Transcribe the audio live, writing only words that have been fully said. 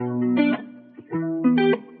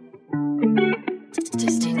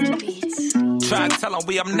Tell them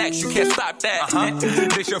we up next, you can't stop that.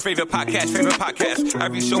 This your favorite podcast.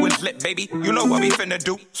 Every show is lit, baby. You know what we finna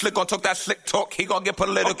do. Slick gon' talk that slick talk, he gon' get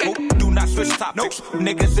political. Okay. Do not switch topics,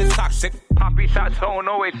 niggas is toxic. Poppy shots don't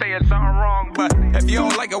always saying something wrong, but if you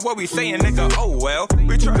don't like it, what we saying, nigga, oh well.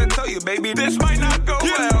 We try to tell you, baby, this might not go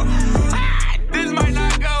well. This might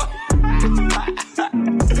not go.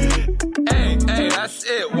 Hey, that's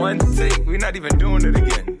it. One take. We're not even doing it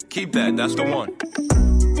again. Keep that. That's the one.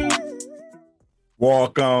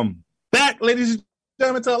 Welcome back, ladies and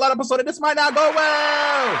gentlemen, to a lot of episode of This Might Not Go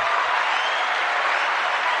Well.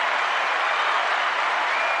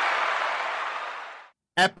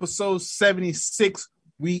 Episode 76.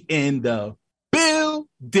 We in the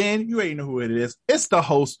building. You already know who it is. It's the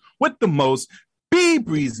host with the most, B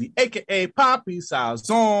Breezy, aka Poppy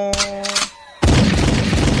Sazon.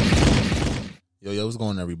 Yo, what's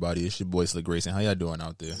going on, everybody? It's your boy Slick Grayson. How y'all doing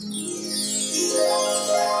out there?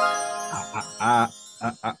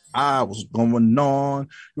 What's going on?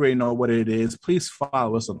 You already know what it is. Please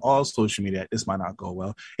follow us on all social media. This might not go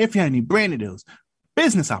well. If you have any brand deals,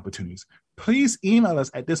 business opportunities, please email us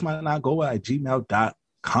at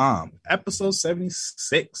thismightnotgowell@gmail.com. Episode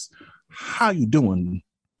 76. How you doing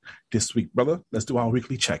this week, brother? Let's do our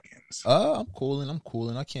weekly check-ins. I'm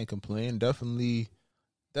cooling. I can't complain. Definitely,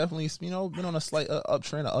 you know, been on a slight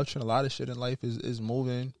uptrend. A lot of shit in life is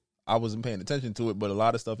moving. I wasn't paying attention to it, but a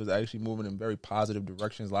lot of stuff is actually moving in very positive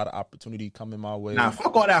directions. A lot of opportunity coming my way. Nah,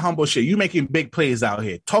 fuck all that humble shit. You making big plays out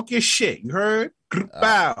here. Talk your shit. You heard?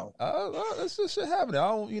 Bow. That's just shit happening.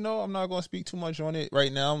 I'm not going to speak too much on it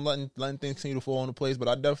right now. I'm letting things continue to fall into place, but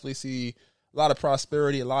I definitely see a lot of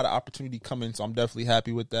prosperity, a lot of opportunity coming, so I'm definitely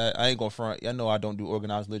happy with that. I ain't going to front. I know I don't do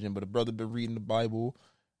organized religion, but a brother been reading the Bible.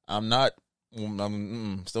 I'm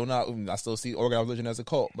still not. I still see organized religion as a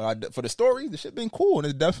cult, but for the story, the shit been cool, and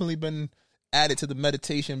it's definitely been added to the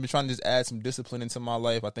meditation. Been trying to just add some discipline into my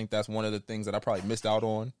life. I think that's one of the things that I probably missed out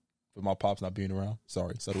on with my pops not being around.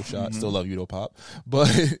 Sorry, subtle shot. Still love you though, Pop. But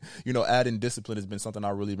adding discipline has been something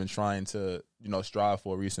I've really been trying to strive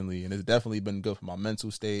for recently, and it's definitely been good for my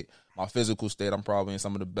mental state, my physical state. I'm probably in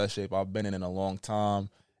some of the best shape I've been in a long time.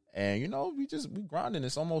 And, we grinding.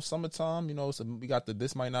 It's almost summertime, so we got the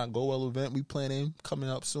This Might Not Go Well event we planning coming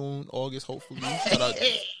up soon, August, hopefully.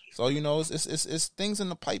 So, it's things in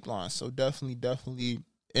the pipeline. So definitely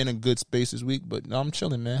in a good space this week. But I'm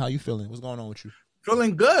chilling, man. How you feeling? What's going on with you?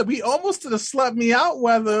 Feeling good. We almost to the slut me out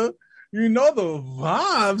weather. The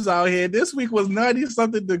vibes out here. This week was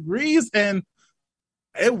 90-something degrees, and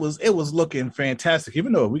it was looking fantastic,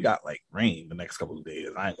 even though we got like rain the next couple of days.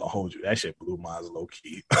 I ain't gonna hold you. That shit blew my eyes low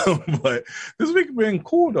key. But this week been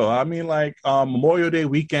cool though. I mean, like Memorial Day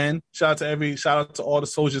weekend. Shout out to all the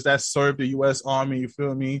soldiers that served the U.S. Army. You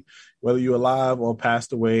feel me? Whether you're alive or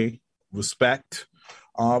passed away, respect.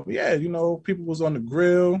 People was on the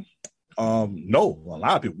grill. No, a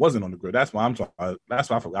lot of people wasn't on the grill. That's why I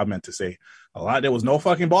forgot. I meant to say there was no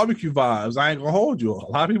fucking barbecue vibes. I ain't gonna hold you.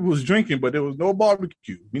 A lot of people was drinking, but there was no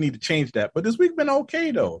barbecue. We need to change that. But this week been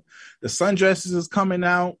okay though. The sundresses is coming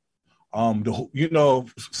out.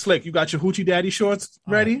 Slick, you got your hoochie daddy shorts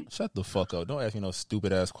ready? Shut the fuck up. Don't ask me no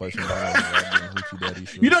stupid ass questions about hoochie daddy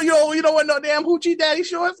shorts. You don't want no damn hoochie daddy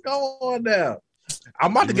shorts? Go on now.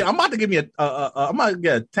 I'm about to get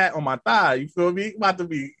a tat on my thigh. You feel me? About to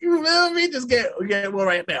be, you feel me? Just get one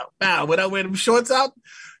right now. Now, when I wear them shorts out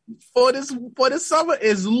for this summer,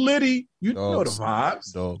 is litty. You know the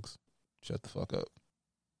vibes. Dogs, shut the fuck up.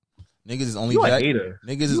 Niggas is only hater.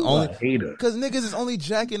 Niggas is only hater because niggas is only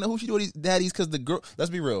jacking the hoochie daddies because the girl.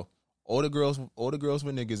 Let's be real. All the girls with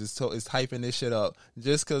niggas is hyping this shit up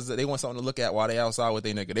just because they want something to look at while they outside with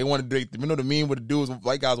their nigga. They want to do, the meme with the dudes,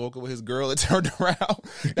 white guys woke up with his girl and turned around.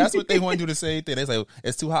 That's what they want to do, the same thing. They say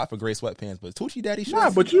it's too hot for gray sweatpants, but it's hoochie daddy shit. Nah,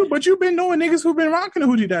 but you been knowing niggas who been rocking the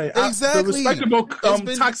hoochie daddy. Exactly. The respectable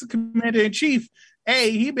toxic commander in chief.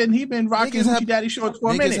 Hey, he been rocking hoochie daddy shorts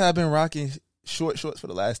for a minute. Niggas have been rocking shorts for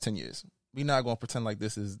the last 10 years. We're not gonna pretend like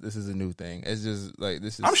this is a new thing. It's just like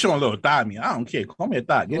this is. I'm showing a little thigh meat. I don't care. Call me a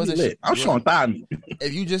thigh. Get me lit. I'm showing thigh meat.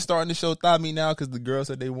 If you just starting to show thigh meat now because the girl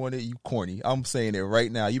said they wanted you corny. I'm saying it right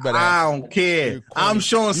now. You better. I don't care. I'm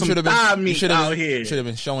showing some thigh meat out here. You should have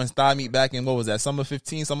been showing thigh meat back in what was that? Summer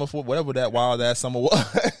 15, summer 4, whatever that wild ass summer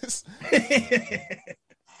was.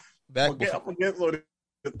 Back. I forget what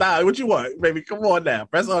the thigh. What you want, baby? Come on now.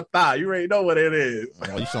 Press on thigh. You already know what it is.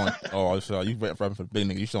 You showing? You ready for big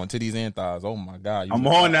nigga? You showing titties and thighs? Oh my god! I'm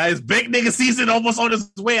on now. It's big nigga season almost on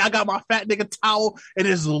its way. I got my fat nigga towel and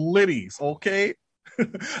it's litties. Okay. All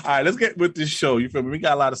right, let's get with this show. You feel me? We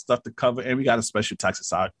got a lot of stuff to cover, and we got a special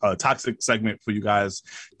toxic segment for you guys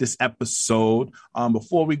this episode.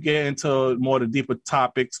 Before we get into more of the deeper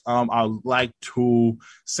topics, I'd like to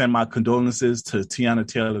send my condolences to Tiana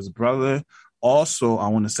Taylor's brother. Also, I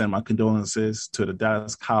want to send my condolences to the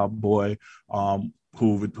Dallas Cowboy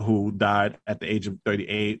who died at the age of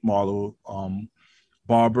 38, Marlo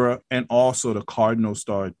Barbara, and also the Cardinal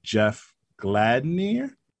star Jeff Gladney.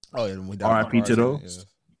 Oh, yeah, we R.I.P. to those.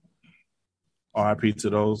 Yeah. R.I.P. to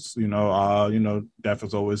those. Death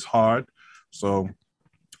is always hard. So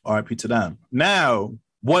R.I.P. to them. Now,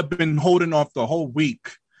 what been holding off the whole week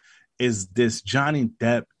is this Johnny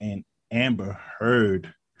Depp and Amber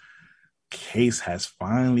Heard case has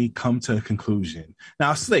finally come to a conclusion.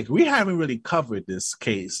 Now, Slick, we haven't really covered this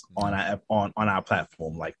case on our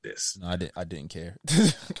platform like this. No, I didn't care.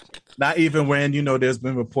 Not even when, there's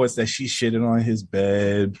been reports that she shitted on his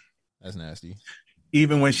bed. That's nasty.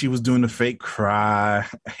 Even when she was doing the fake cry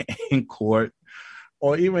in court,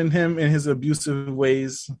 or even him in his abusive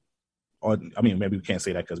ways. Or, I mean, maybe we can't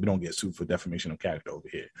say that because we don't get sued for defamation of character over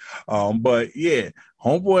here. But yeah,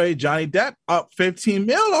 homeboy Johnny Depp up 15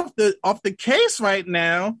 mil off the case right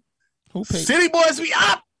now. Who paid? City Boys, we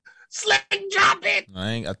up. Slick, drop it.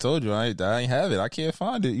 I told you I ain't have it. I can't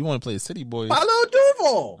find it. You want to play City Boys? Follow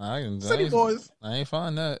Duval. City Boys. I ain't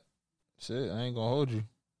find that. Shit, I ain't gonna hold you.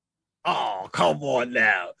 Oh, come on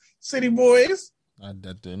now, City Boys. I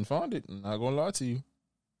didn't find it. I'm not gonna lie to you.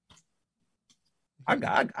 I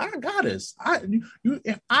got this.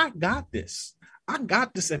 If I got this, I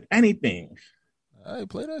got this if anything. Hey,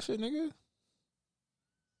 play that shit, nigga.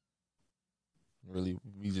 Really,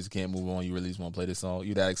 you just can't move on. You really just want to play this song.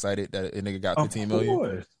 You that excited that a nigga got 15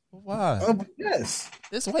 million? Why? Yes.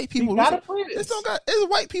 It's white people. You gotta play this. It's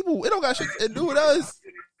white people. It don't got shit to do with us.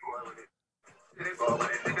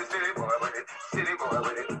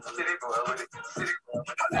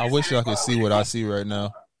 I wish y'all could see what I see right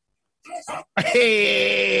now.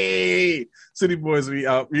 Hey, City Boys, we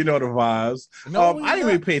up. You know the vibes. I didn't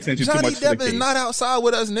really pay attention too much to the Johnny Depp case. is not outside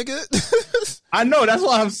with us, nigga. I know. That's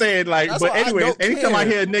what I'm saying. But anyways, anytime I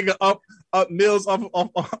hear a nigga up Mills off,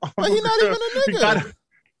 but he not even a nigga.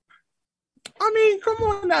 I mean, come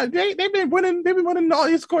on now. They've been winning all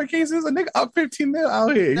these court cases. A nigga up 15 mil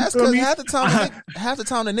out here. That's because half the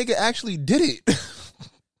time the nigga actually did it.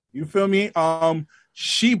 You feel me?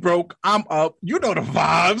 She broke, I'm up. You know the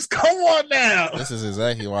vibes. Come on now. This is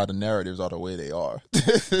exactly why the narratives are the way they are.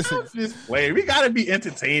 We got to be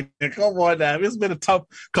entertaining. Come on now. It's been a tough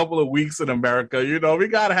couple of weeks in America. We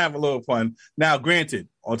got to have a little fun. Now, granted,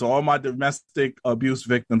 to all my domestic abuse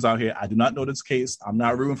victims out here, I do not know this case. I'm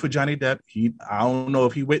not rooting for Johnny Depp. I don't know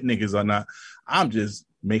if he with niggas or not. I'm just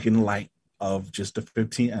making light of just the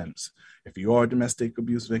 15 M's. If you are a domestic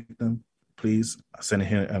abuse victim, please send it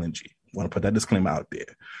here to LNG. Want to put that disclaimer out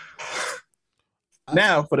there.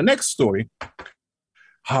 Now, for the next story.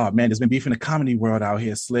 Oh, man, there's been beef in the comedy world out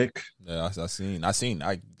here, Slick. Yeah,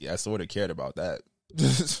 I sort of cared about that.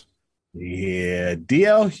 Yeah,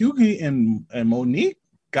 DL Hughley and Monique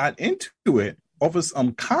got into it over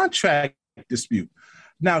some contract dispute.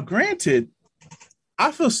 Now, granted,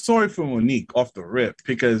 I feel sorry for Monique off the rip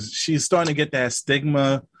because she's starting to get that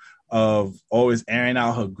stigma of always airing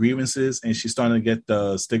out her grievances, and she's starting to get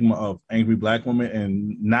the stigma of angry Black woman,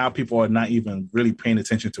 and now people are not even really paying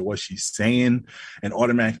attention to what she's saying and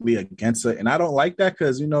automatically against her. And I don't like that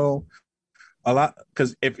because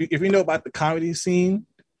because if you know about the comedy scene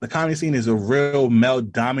is a real male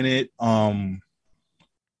dominant,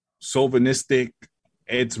 chauvinistic.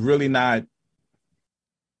 It's not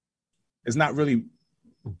really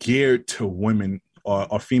geared to women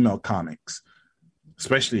or female comics,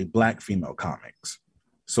 especially Black female comics.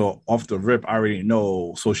 So off the rip, I already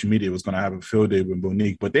know social media was going to have a field day with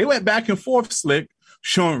Monique, but they went back and forth, Slick,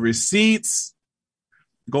 showing receipts,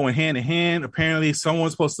 going hand in hand. Apparently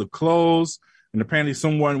someone's supposed to close, and apparently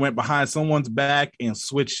someone went behind someone's back and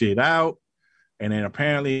switched it out. And then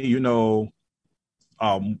apparently,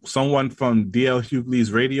 someone from DL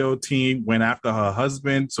Hughley's radio team went after her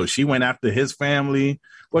husband, so she went after his family.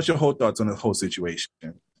 What's your whole thoughts on the whole situation? I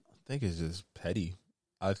think it's just petty.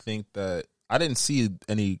 I think that I didn't see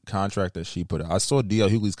any contract that she put out. I saw DL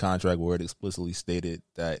Hughley's contract where it explicitly stated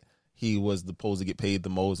that he was supposed to get paid the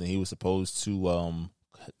most, and he was supposed to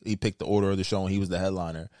he picked the order of the show and he was the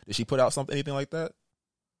headliner. Did she put out anything like that?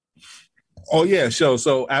 Oh yeah, sure.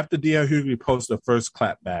 So after DL Hughley posted the first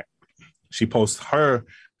clapback, she posted her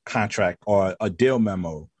contract or a deal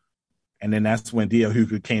memo. And then that's when DL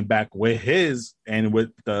Hughley came back with his and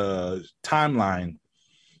with the timeline.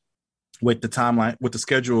 with the timeline, with the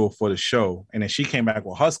schedule for the show, and then she came back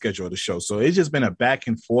with her schedule of the show. So it's just been a back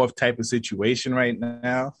and forth type of situation right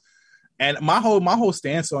now. And my whole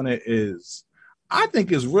stance on it is, I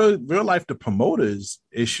think it's real life the promoters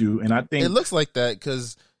issue, and I think it looks like that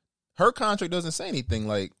because her contract doesn't say anything.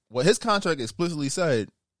 Like, what his contract explicitly said,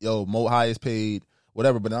 yo, Mo High is paid,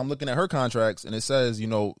 whatever. But I'm looking at her contracts, and it says,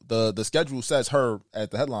 the schedule says her as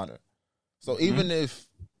the headliner. So even if,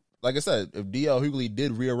 like I said, if DL Hughley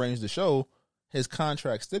did rearrange the show, his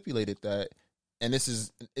contract stipulated that, and this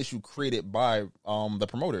is an issue created by the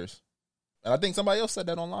promoters. And I think somebody else said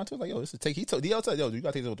that online too. Like, yo, this is take. DL said, yo, you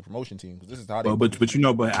gotta take it with the promotion team because this is how they.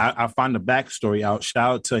 But I find the backstory out.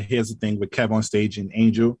 Shout out to Here's the Thing with Kev on Stage and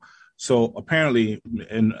Angel. So apparently,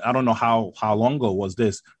 and I don't know how long ago was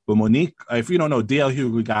this, but Monique, if you don't know, DL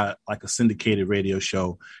Hughley got like a syndicated radio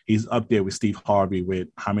show. He's up there with Steve Harvey with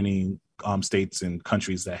how many states and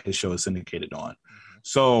countries that his show is syndicated on.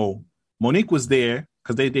 So Monique was there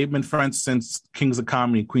because they've been friends since Kings of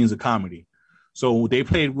Comedy, Queens of Comedy. So they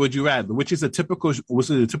played Would You Rather, which is a typical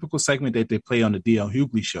segment that they play on the DL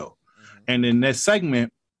Hughley show. And in that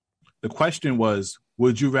segment, the question was,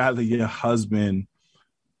 would you rather your husband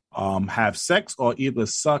have sex or either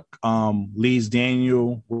suck Lee's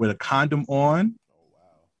Daniel with a condom on,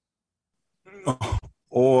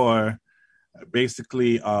 or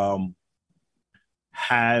basically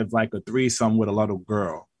have like a threesome with a little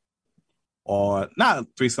girl, or not a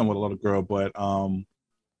threesome with a little girl, but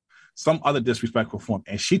some other disrespectful form.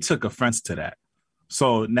 And she took offense to that.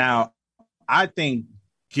 So now I think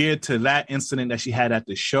geared to that incident that she had at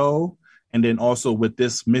the show, and then also with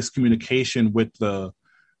this miscommunication with the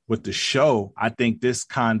show, I think this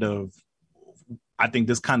kind of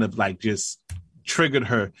like just triggered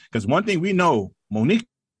her. Because one thing we know, Monique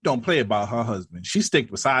don't play about her husband. She stick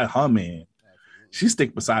beside her man. She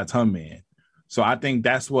stick beside her man. So I think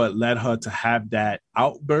that's what led her to have that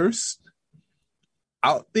outburst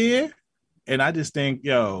out there. And I just think,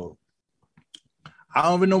 yo, I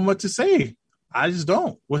don't even know what to say. I just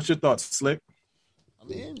don't. What's your thoughts, Slick? I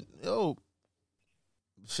mean, yo,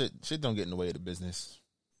 shit don't get in the way of the business.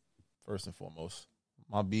 First and foremost,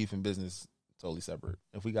 my beef and business totally separate.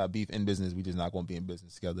 If we got beef in business, we just not gonna be in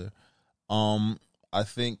business together. I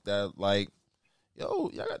think that like, yo,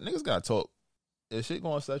 niggas gotta talk. If shit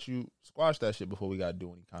gonna upset you, squash that shit before we gotta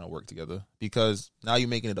do any kind of work together. Because now you're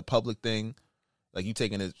making it a public thing. Like, you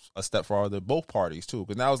taking it a step farther, both parties too.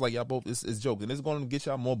 Because now it's like y'all both, it's jokes, and it's going to get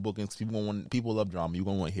y'all more bookings. People love drama. You're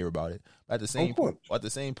going to want to hear about it. But at the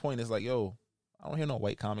same point, it's like, yo, I don't hear no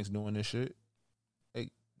white comics doing this shit. Like,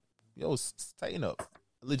 yo, tighten up.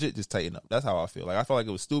 Legit, just tighten up. That's how I feel. Like, I felt like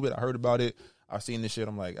it was stupid. I heard about it. I've seen this shit.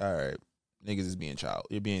 I'm like, all right, niggas is being child.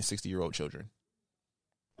 You're being 60-year-old children.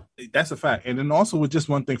 That's a fact. And then also with just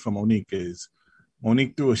one thing for Monique is,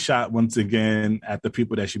 Monique threw a shot once again at the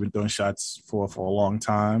people that she's been throwing shots for a long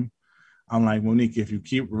time. I'm like, Monique, if you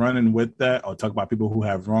keep running with that or talk about people who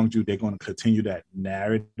have wronged you, they're going to continue that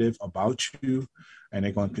narrative about you, and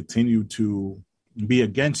they're going to continue to be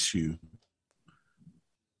against you.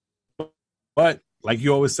 But like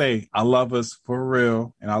you always say, I love us for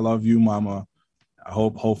real, and I love you, mama.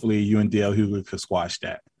 Hopefully you and DL Hughley could squash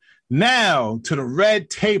that. Now to the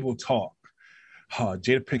red table talk.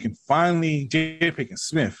 Jada Pinkett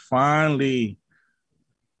Smith finally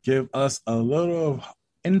give us a little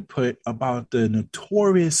input about the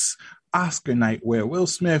notorious Oscar night where Will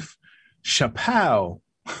Smith, Chappelle,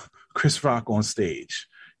 Chris Rock on stage.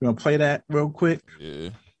 You want to play that real quick? Yeah.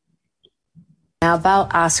 Now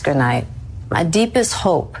about Oscar night, my deepest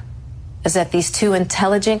hope is that these two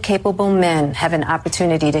intelligent, capable men have an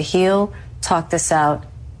opportunity to heal, talk this out,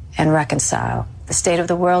 and reconcile. The state of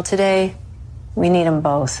the world today, we need them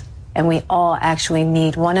both, and we all actually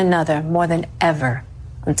need one another more than ever.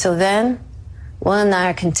 Until then, Will and I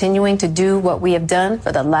are continuing to do what we have done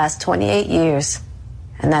for the last 28 years,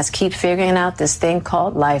 and that's keep figuring out this thing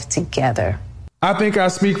called life together. I think I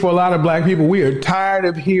speak for a lot of black people. We are tired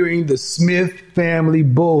of hearing the Smith family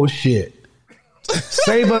bullshit.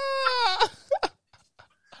 Save us.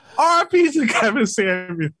 R.I.P. to Kevin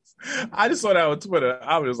Samuels. I just saw that on Twitter.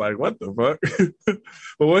 I was like, what the fuck?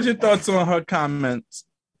 But what's your thoughts on her comments?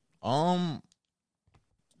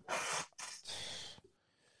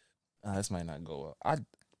 This might not go well. I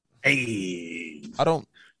don't.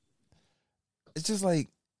 It's just like,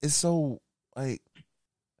 it's so like,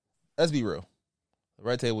 let's be real. The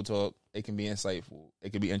Red Table Talk, it can be insightful.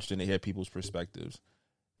 It can be interesting to hear people's perspectives.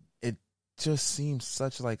 It just seems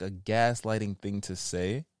such like a gaslighting thing to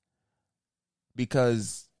say,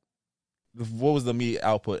 because what was the media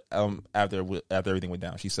output after everything went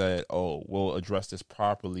down? She said, "Oh, we'll address this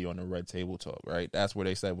properly on the Red Table Talk." Right? That's where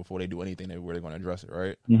they said before they do anything, where they're going to address it.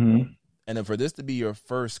 Right? Mm-hmm. And then for this to be your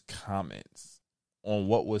first comments on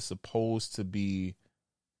what was supposed to be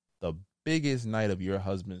the biggest night of your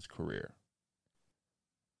husband's career,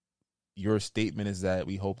 your statement is that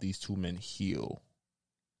we hope these two men heal.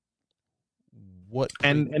 What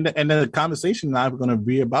and the conversation now we're going to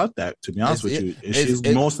be about that. To be honest with you, she's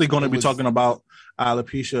mostly going to be talking about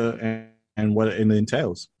alopecia and what it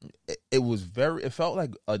entails. It felt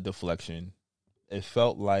like a deflection. It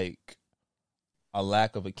felt like a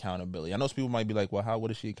lack of accountability. I know some people might be like, "Well,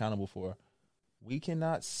 what is she accountable for?" We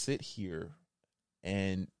cannot sit here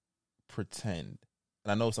and pretend.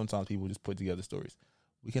 And I know sometimes people just put together stories.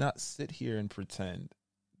 We cannot sit here and pretend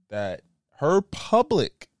that her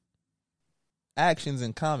public actions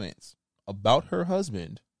and comments about her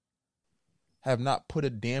husband have not put a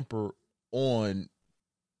damper on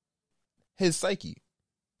his psyche.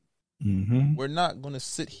 Mm-hmm. We're not going to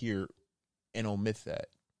sit here and omit that.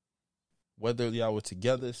 Whether y'all were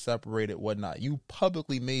together, separated, whatnot, you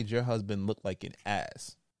publicly made your husband look like an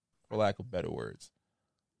ass, for lack of better words.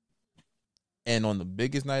 And on the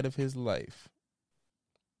biggest night of his life,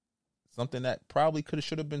 something that probably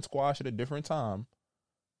should have been squashed at a different time,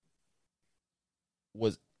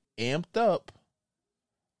 was amped up,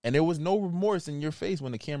 and there was no remorse in your face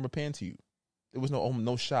when the camera panned to you. There was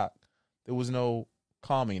no shock. There was no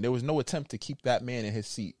calming. There was no attempt to keep that man in his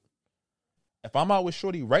seat. If I'm out with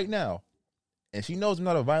Shorty right now, and she knows I'm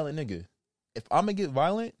not a violent nigga, if I'm gonna get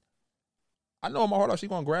violent, I know in my heart she's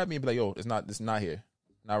gonna grab me and be like, "Yo, it's not here,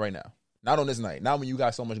 not right now, not on this night, not when you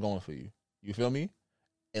got so much going for you." You feel me?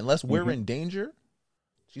 Unless we're in danger,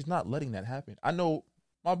 she's not letting that happen. I know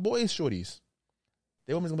my boys, shorties.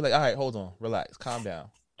 They always gonna be like, "All right, hold on, relax, calm down."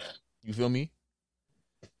 You feel me?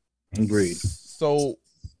 Agreed. So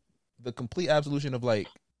the complete absolution of like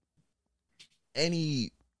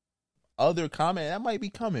any other comment that might be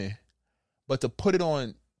coming, but to put it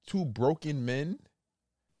on two broken men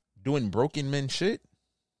doing broken men shit,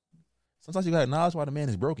 sometimes you gotta acknowledge why the man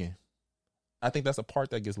is broken. I think that's a part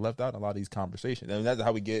that gets left out in a lot of these conversations. And that's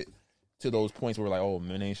how we get to those points where we're like, "Oh,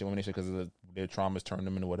 men ain't shit, women ain't shit," because their traumas turned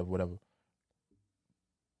them into whatever.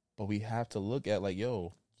 But we have to look at like,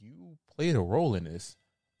 yo, you played a role in this.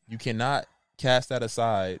 You cannot cast that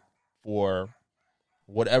aside for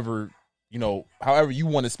whatever, however you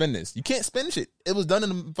want to spend this. You can't spend shit. It was done in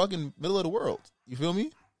the fucking middle of the world. You feel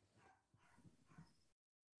me?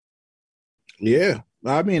 Yeah.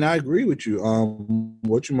 I mean, I agree with you.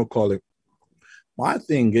 Whatchamacallit. My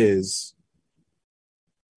thing is,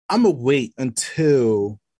 I'm gonna wait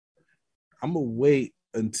until the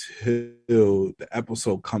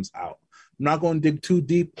episode comes out. I'm not going to dig too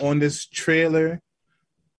deep on this trailer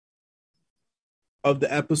of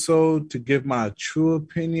the episode to give my true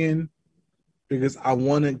opinion because I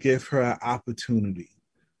want to give her an opportunity.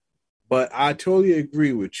 But I totally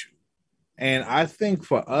agree with you. And I think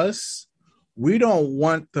for us, we don't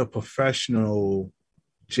want the professional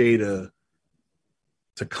Jada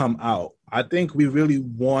to come out. I think we really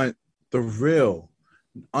want the real.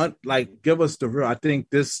 Give us the real. I think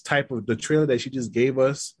this type of the trailer that she just gave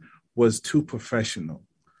us was too professional.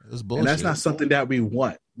 It was bullshit. And that's not something that we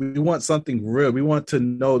want. We want something real. We want to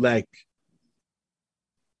know, like,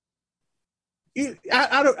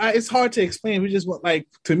 it's hard to explain. We just want, like,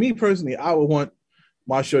 to me personally, I would want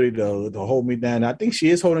my shorty to hold me down. I think she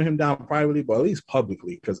is holding him down privately, but at least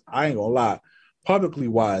publicly, because I ain't gonna lie, publicly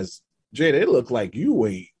wise, Jada, it looked like you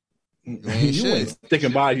ain't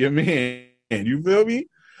sticking by your man. You feel me?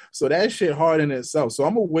 So that shit hard in itself. So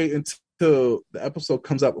I'm gonna wait until the episode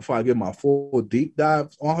comes out before I get my full deep dive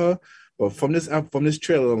on her. But from this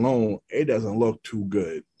trailer alone, it doesn't look too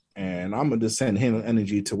good. And I'm gonna just send healing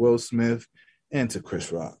energy to Will Smith and to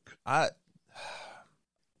Chris Rock.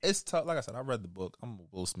 It's tough. Like I said, I read the book. I'm a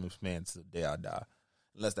Will Smith fan to the day I die.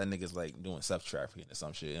 Unless that nigga's like doing sex trafficking or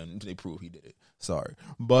some shit and they prove he did it. Sorry.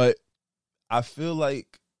 But I feel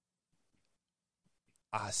like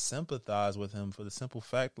I sympathize with him for the simple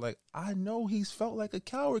fact, like, I know he's felt like a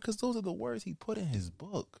coward because those are the words he put in his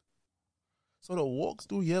book. So to walk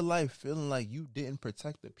through your life feeling like you didn't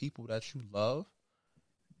protect the people that you love,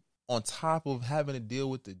 on top of having to deal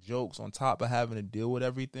with the jokes, on top of having to deal with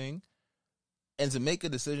everything, and to make a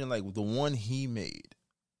decision like the one he made,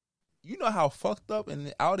 you know how fucked up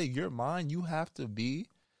and out of your mind you have to be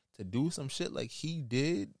to do some shit like he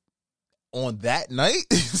did on that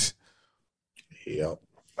night? Yep,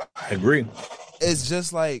 I agree. It's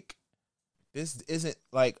just like, this isn't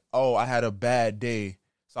like, oh, I had a bad day,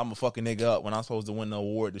 so I'm a fucking nigga up when I'm supposed to win the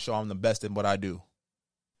award to show I'm the best in what I do.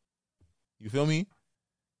 You feel me?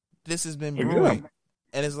 This has been brewing.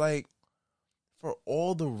 And it's like, for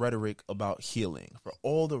all the rhetoric about healing, for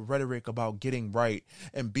all the rhetoric about getting right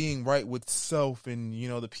and being right with self and, you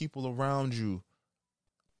know, the people around you,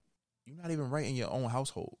 you're not even right in your own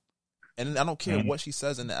household. And I don't care what she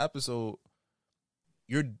says in the episode.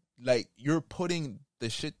 You're putting the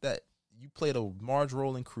shit that you played a large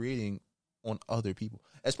role in creating on other people,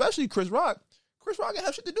 especially Chris Rock. Chris Rock didn't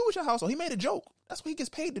have shit to do with your household. He made a joke. That's what he gets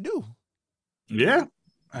paid to do. Yeah,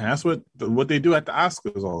 and that's what they do at the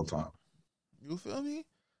Oscars all the time. You feel me?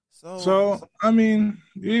 So I mean,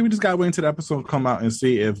 we just gotta wait until the episode come out and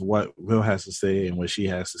see if what Will has to say and what she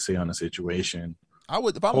has to say on the situation. I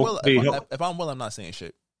would if I'm Will. If I'm Will, I'm not saying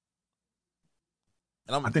shit.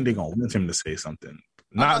 And I think they're gonna want him to say something.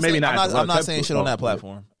 I'm not saying shit on that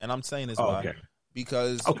platform, and I'm saying this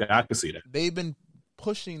because I can see that they've been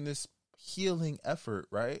pushing this healing effort,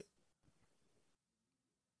 right?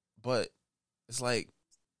 But it's like,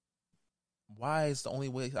 why is the only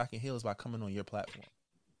way I can heal is by coming on your platform?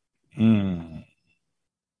 And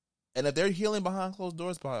if they're healing behind closed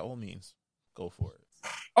doors, by all means, go for it.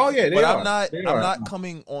 Oh yeah, but I'm not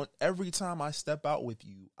coming on every time I step out with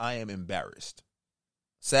you. I am embarrassed.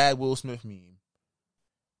 Sad Will Smith meme.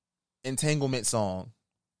 Entanglement song.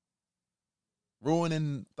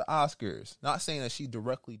 Ruining the Oscars. Not saying that she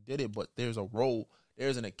directly did it, but there's a role.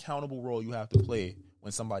 There's an accountable role you have to play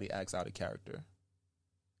when somebody acts out of character.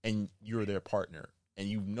 And you're their partner. And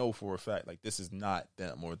you know for a fact, like, this is not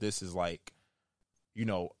them. Or this is like, you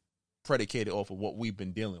know, predicated off of what we've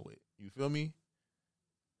been dealing with. You feel me?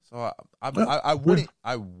 So I wouldn't,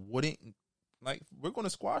 like, we're going to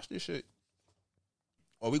squash this shit.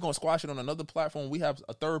 Or we're going to squash it on another platform. We have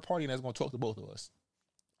a third party that's going to talk to both of us.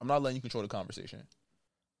 I'm not letting you control the conversation.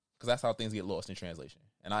 Because that's how things get lost in translation.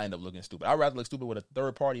 And I end up looking stupid. I'd rather look stupid with a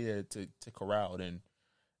third party there to corral than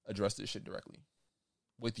address this shit directly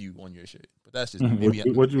with you on your shit. But that's just maybe.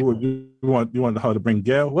 What you want her to bring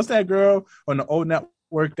Gail? What's that girl on the old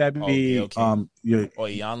network that be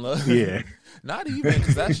Iyanla? Yeah. Not even,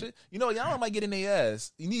 because that shit, you know, Iyanla might get in their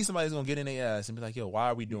ass. You need somebody who's gonna get in their ass and be like, yo, why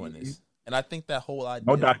are we doing this? And I think that whole idea.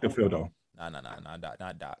 No Dr. Phil though. Not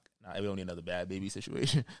Doc. We don't need another bad baby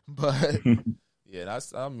situation. But yeah, I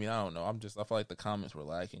don't know. I feel like the comments were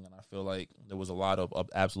lacking, and I feel like there was a lot of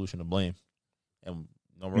absolution of blame. And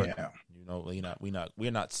you know,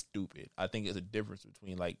 we're not stupid. I think there's a difference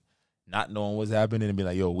between like not knowing what's happening and being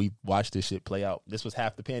like, yo, we watched this shit play out. This was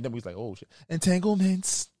half the pandemic. He's like, oh shit,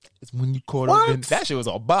 entanglements. It's when you caught up in that shit was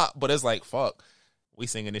a bop, but it's like, fuck, we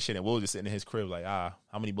singing this shit and Will just sitting in his crib like, how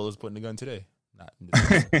many bullets put in the gun today?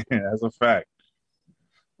 That's a fact.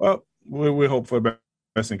 Well, we hope for the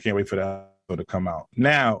best and can't wait for that to come out.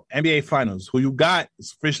 Now, NBA Finals, who you got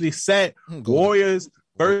is officially set. Warriors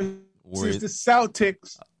versus the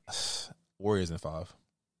Celtics. Warriors in 5.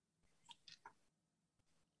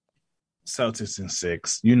 Celtics in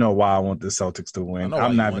 6. You know why I want the Celtics to win.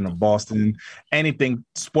 I'm not even a Boston anything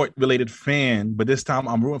sport related fan, but this time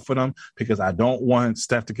I'm rooting for them because I don't want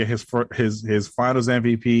Steph to get his Finals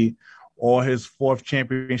MVP or his 4th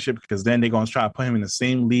championship, because then they're going to try to put him in the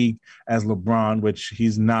same league as LeBron, which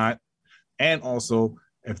he's not. And also,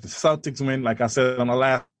 if the Celtics win, like I said on the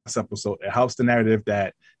last episode, it helps the narrative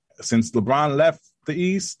that since LeBron left the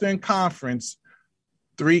Eastern Conference,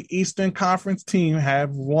 3 Eastern Conference teams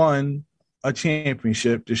have won a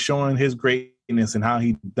championship, just showing his greatness and how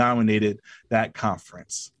he dominated that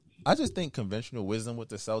conference. I just think conventional wisdom with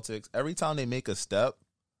the Celtics, every time they make a step,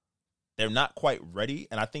 they're not quite ready.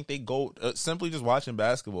 And I think they go, simply just watching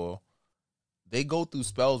basketball, they go through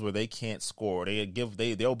spells where they can't score.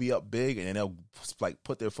 They'll be up big and then they'll like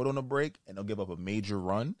put their foot on the brake and they'll give up a major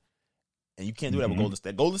run. And you can't do that with Golden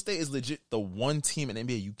State. Golden State is legit the one team in the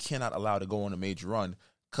NBA you cannot allow to go on a major run,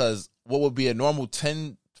 because what would be a normal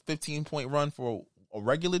 10, 15-point run for a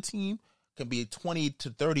regular team can be a 20 to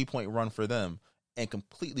 30-point run for them. And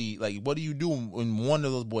completely, like, what do you do when one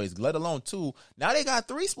of those boys, let alone 2? Now they got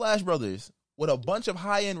 3 Splash Brothers with a bunch of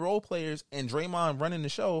high-end role players and Draymond running the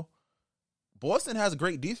show. Boston has a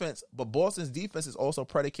great defense, but Boston's defense is also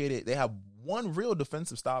predicated. They have one real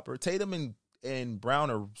defensive stopper. Tatum and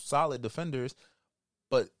Brown are solid defenders,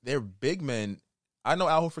 but they're big men. I know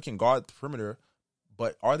Al Horford can guard the perimeter,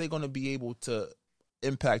 but are they going to be able to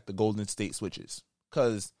impact the Golden State switches?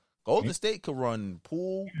 Because Golden State could run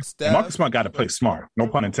Poole, Steph. Marcus Smart got to play smart. No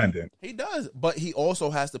pun intended. He does, but he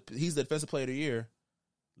also has to. He's the defensive player of the year.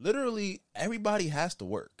 Literally, everybody has to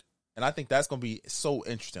work, and I think that's going to be so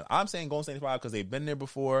interesting. I'm saying Golden State 5 because they've been there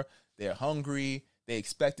before. They're hungry. They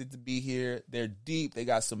expected to be here. They're deep. They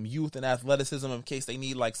got some youth and athleticism in case they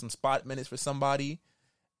need like some spot minutes for somebody.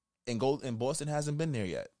 And Boston hasn't been there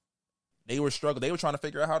yet. They were struggling. They were trying to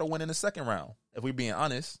figure out how to win in the second round. If we're being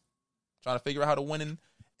honest, trying to figure out how to win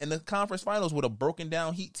in the conference finals with a broken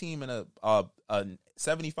down Heat team and a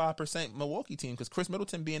 75% Milwaukee team. Because Chris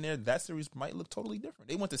Middleton being there, that series might look totally different.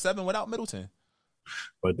 They went to 7 without Middleton.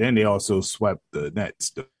 But then they also swept the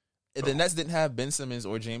Nets. The Nets didn't have Ben Simmons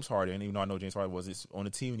or James Harden, even though I know James Harden wasn't on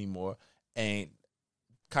the team anymore. And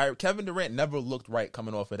Kevin Durant never looked right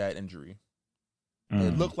coming off of that injury.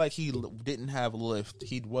 It looked like he didn't have lift.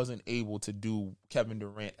 He wasn't able to do Kevin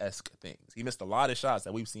Durant-esque things. He missed a lot of shots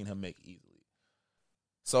that we've seen him make easily.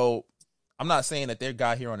 So I'm not saying that they're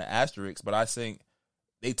got here on the asterisk, but I think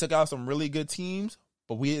they took out some really good teams,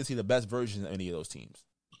 but we didn't see the best version of any of those teams.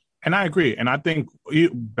 And I agree. And I think,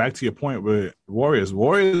 back to your point with Warriors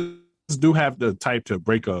do have the type to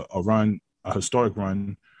break a run, a historic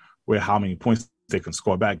run, where how many points they can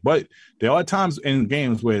score back. But there are times in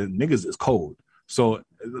games where niggas is cold. So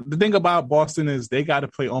the thing about Boston is they got to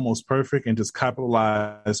play almost perfect and just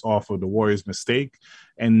capitalize off of the Warriors' mistake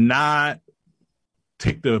and not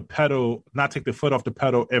take the foot off the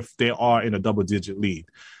pedal if they are in a double-digit lead.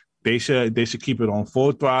 They should keep it on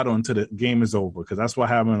full throttle until the game is over, because that's what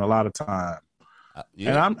happened a lot of time.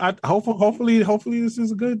 Yeah. And hopefully this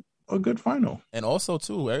is a good final. And also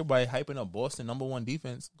too, everybody hyping up Boston #1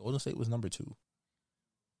 defense. Golden State was #2.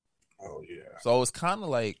 Oh yeah. So it's kind of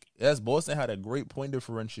like, yes, Boston had a great point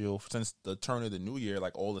differential since the turn of the new year,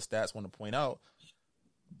 like all the stats want to point out.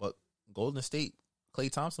 But Golden State,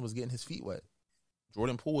 Klay Thompson was getting his feet wet.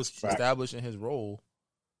 Jordan Poole was establishing his role.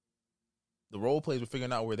 The role players were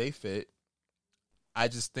figuring out where they fit. I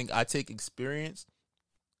just think I take experience,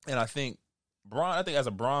 and I think as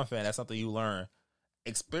a Bron fan, that's something you learn.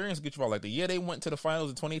 Experience gets you out. Like the year they went to the finals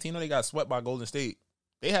in 2018, they got swept by Golden State.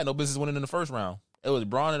 They had no business winning in the first round. It was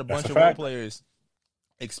Bron and a bunch of role players.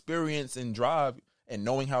 Experience and drive and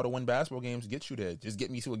knowing how to win basketball games gets you there. Just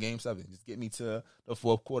get me to a game 7. Just get me to the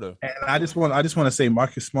fourth quarter. And I just want to say,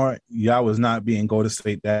 Marcus Smart, y'all was not being Golden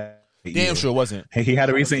State that damn year. sure wasn't. He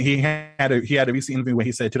had a recent interview where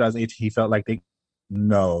he said 2018 he felt like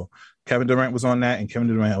Kevin Durant was on that, and Kevin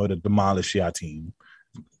Durant would have demolished your team.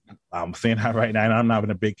 I'm saying that right now, and I'm not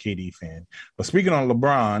even a big KD fan. But speaking on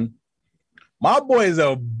LeBron, my boy is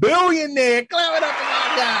a billionaire. Clap it up for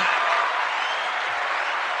my guy.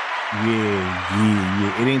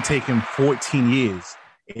 Yeah. It didn't take him 14 years.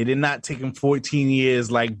 It did not take him 14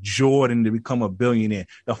 years like Jordan to become a billionaire.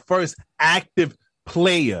 The first active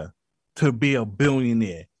player to be a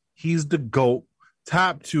billionaire. He's the GOAT.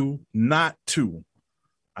 Top 2, not 2.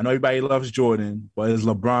 I know everybody loves Jordan, but it's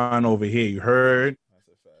LeBron over here. You heard? That's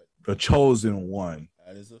a fact. The chosen one.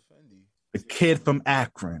 That is a Fendi. The kid from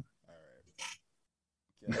Akron.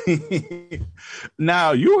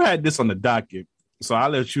 Now, you had this on the docket, so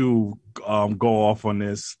I'll let you go off on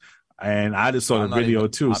this. And I just saw the video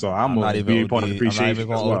too, so I'm going to be part of the appreciation as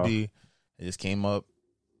well. It just came up.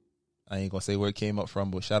 I ain't going to say where it came up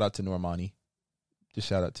from, but shout out to Normani. Just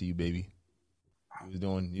shout out to you, baby. You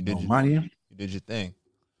did your thing.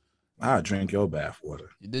 I'll drink your bath water.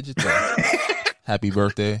 You did your thing. Happy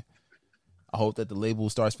birthday. I hope that the label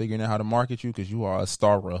starts figuring out how to market you, because you are a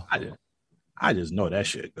star. I just know that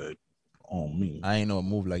shit good on me. I ain't know a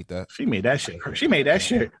move like that. She made that shit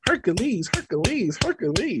Hercules.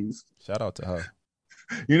 Shout out to her.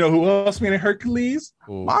 You know who else made it Hercules?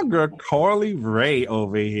 Ooh. My girl Carly Rae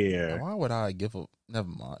over here. Why would I give up? Never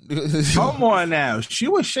mind. Come on now. She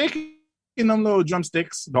was shaking them little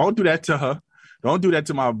drumsticks. Don't do that to her. Don't do that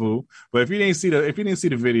to my boo. But if you didn't see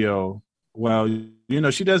the video, well,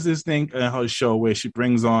 she does this thing in her show where she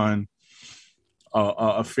brings on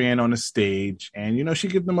a fan on the stage, and she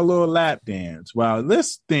gives them a little lap dance. Well,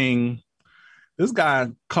 this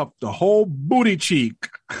guy cupped the whole booty cheek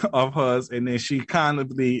of hers, and then she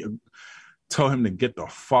kindly told him to get the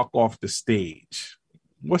fuck off the stage.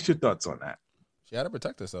 What's your thoughts on that? She had to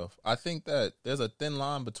protect herself. I think that there's a thin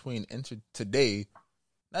line between today.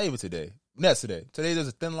 There's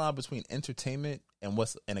a thin line between entertainment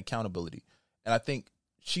and accountability. And I think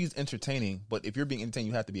she's entertaining, but if you're being entertained,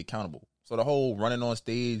 you have to be accountable. So the whole running on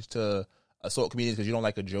stage to assault comedians because you don't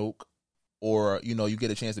like a joke, or you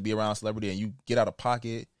get a chance to be around a celebrity and you get out of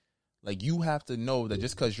pocket, like, you have to know that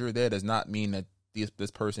just because you're there does not mean that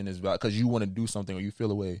this person is valid because you want to do something or you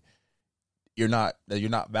feel away. You're not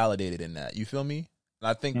validated in that. You feel me? And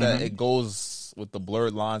I think that it goes with the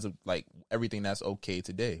blurred lines of like everything that's okay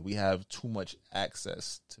today. We have too much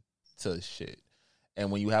access to shit. And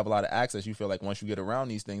when you have a lot of access, you feel like once you get around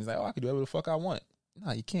these things, like, I can do whatever the fuck I want.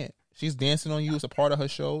 Nah, you can't. She's dancing on you. It's a part of her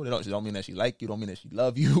show. She don't mean that she like you. Don't mean that she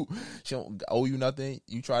love you. She don't owe you nothing.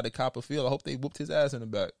 You tried to cop a feel. I hope they whooped his ass in the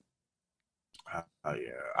back.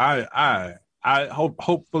 Yeah.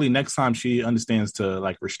 hopefully next time she understands to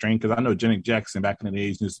like restrain, because I know Janet Jackson back in the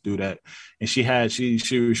days used to do that, and she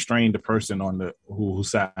restrained the person on the who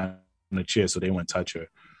sat on the chair so they wouldn't touch her.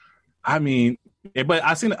 I mean, but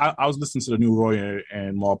I was listening to the new Roy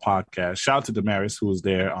and Maul podcast. Shout out to Damaris, who was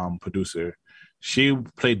their producer. She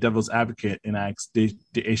played devil's advocate and asked,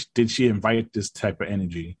 did she invite this type of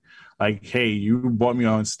energy? Like, hey, you brought me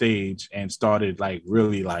on stage and started like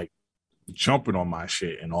really like jumping on my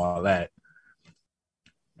shit and all that.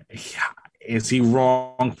 Is he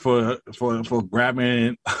wrong for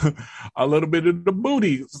grabbing a little bit of the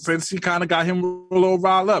booty since he kind of got him a little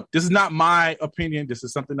riled up? This is not my opinion. This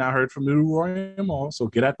is something I heard from the Roy and Maul. So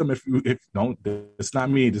get at them if don't. It's not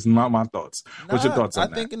me. This is not my thoughts. What's your thoughts on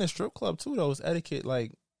that? I think in the strip club too, though, it's etiquette.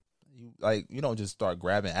 Like you don't just start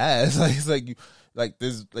grabbing ass. Like it's like you like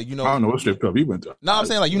this like you know. I don't know what strip club you went to. No, I'm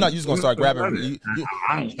saying like you're not just gonna start grabbing.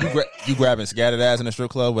 You grabbing scattered ass in the strip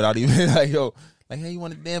club without even like yo. Like, hey, you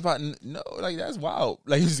want to dance out? No, like, that's wild.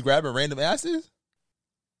 Like, you just grabbing random asses?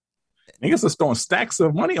 Niggas are throwing stacks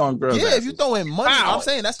of money on girls. Yeah, asses. If you throwing money, wow. I'm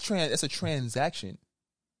saying that's a transaction.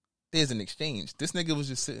 There's an exchange. This nigga was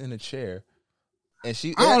just sitting in a chair. And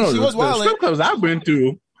she was wild. The strip clubs I've been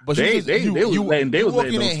to, but they was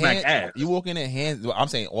letting them smack ass. You walk in their hands. I'm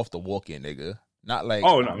saying off the walk-in, nigga. Not like.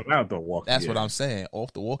 Oh, no, not the walk-in. That's what I'm saying.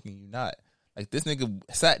 Off the walk-in, you not. Like, this nigga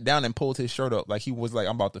sat down and pulled his shirt up like he was like,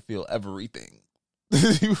 I'm about to feel everything.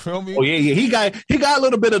 You feel me? Oh yeah. He got a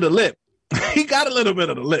little bit of the lip. He got a little bit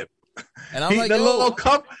of the lip. And I'm like, little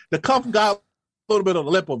cup. The cup got a little bit of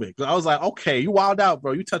the lip of it. I was like, okay, you wild out,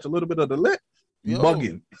 bro. You touch a little bit of the lip, you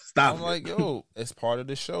bugging. Stop. I'm like, yo, it's part of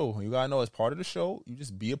the show. You gotta know it's part of the show. You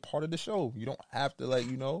just be a part of the show. You don't have to like,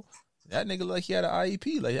 that nigga like he had an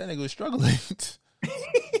IEP. Like that nigga was struggling.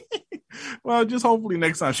 Well, just hopefully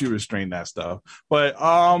next time she restrain that stuff. But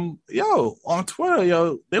on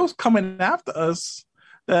Twitter, they was coming after us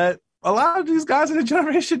that a lot of these guys in the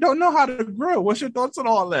generation don't know how to grill. What's your thoughts on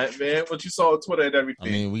all that, man? What you saw on Twitter and everything.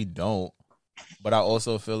 I mean, we don't. But I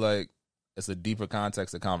also feel like it's a deeper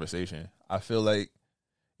context of conversation. I feel like,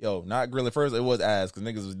 not grilling. First, it was ass because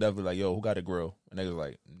niggas was definitely like, yo, who got a grill? And niggas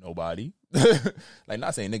like, nobody. Like,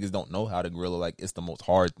 not saying niggas don't know how to grill or like it's the most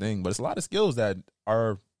hard thing, but it's a lot of skills that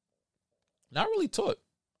are not really taught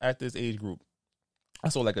at this age group. I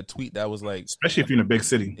saw like a tweet that was like, especially if you're in a big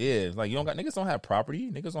city. Yeah, like niggas don't have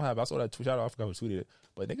property. Niggas don't have. I saw that tweet. I forgot who tweeted it,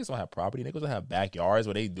 but niggas don't have property. Niggas don't have backyards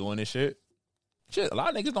where they doing this shit. Shit, a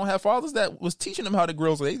lot of niggas don't have fathers that was teaching them how to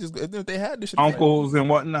grill, so they just if they had this shit, uncles and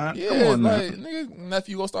whatnot. Yeah, come on, like nigga,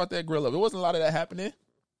 nephew, go start that grill up. It wasn't a lot of that happening.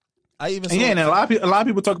 I even saw and a lot of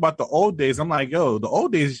people talk about the old days. I'm like, yo, the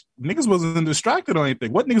old days, niggas wasn't distracted or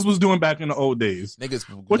anything. What niggas was doing back in the old days?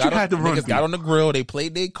 Niggas got on the grill. They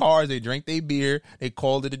played their cards. They drank their beer. They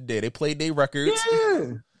called it a day. They played their records.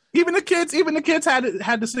 Yeah. Even the kids had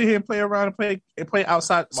to sit here and play around and play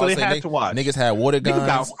outside. So they had to watch. Niggas had water guns. Niggas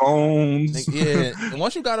got phones. Yeah. And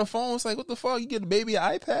once you got a phone, it's like, what the fuck? You get a baby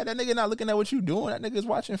an iPad. That nigga not looking at what you doing. That nigga's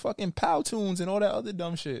watching fucking POW tunes and all that other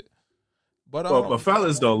dumb shit. But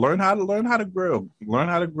fellas though, learn how to grill. Learn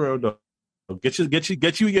how to grill though. Get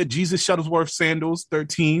you your Jesus Shuttlesworth sandals,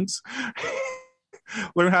 13s.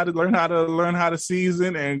 learn how to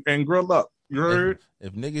season and grill up. You heard?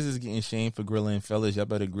 If niggas is getting shamed for grilling, fellas, y'all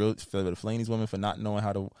better flame these women for not knowing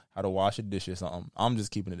how to wash a dish or something. I'm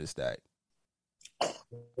just keeping it a stack.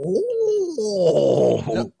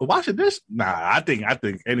 Oh, wash a dish? Nah, I think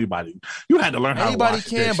anybody. You had to learn how to wash a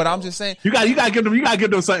dish. Anybody can, but I'm just saying you got to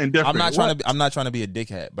give them something different. I'm not trying to be a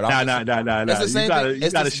dickhead, but nah.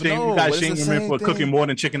 You got to shame women for cooking more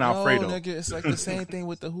than chicken Alfredo. Nigga, it's like the same thing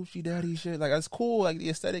with the hoochie daddy shit. Like it's cool. Like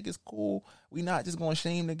the aesthetic is cool. We not just gonna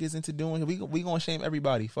shame niggas into doing it. We gonna shame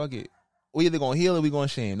everybody. Fuck it. We either gonna heal or we gonna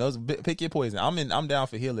shame. Those pick your poison. I'm down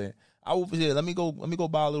for healing. Let me go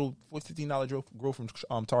buy a little $15 grill from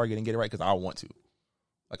Target and get it right because I want to.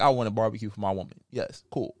 Like I want a barbecue for my woman. Yes,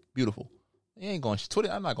 cool, beautiful. You ain't going Twitter.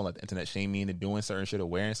 I'm not gonna let the internet shame me into doing certain shit or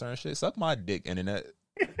wearing certain shit. Suck my dick, internet.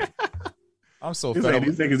 I'm so fed up.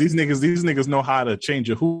 These niggas know how to change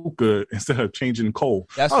a hookah instead of changing coal.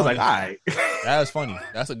 I was like, all right. That's funny.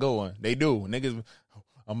 That's a good one. They do. Niggas,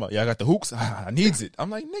 I got the hooks. I needs it. I'm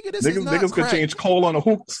like, nigga, this is not niggas crack. Could change coal on the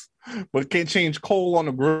hooks, but can't change coal on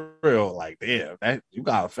the grill. Like, damn, that you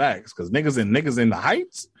got facts. Because niggas in the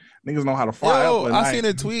heights, niggas know how to fry up. I seen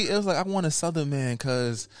a tweet. It was like, I want a Southern man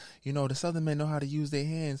because the Southern men know how to use their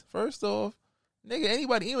hands. First off, nigga,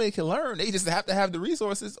 anybody can learn. They just have to have the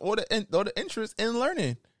resources or the interest in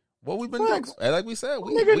learning. What we've been doing, like we said,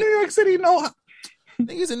 New York City know.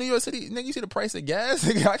 Niggas in New York City, nigga, you see the price of gas?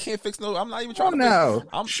 Nigga, I can't fix no. I'm not even trying to. Now,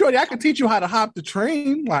 Shorty, I can teach you how to hop the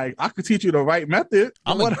train. Like I could teach you the right method.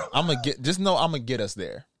 I'm gonna get. Just know I'm gonna get us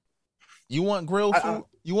there. You want grill food?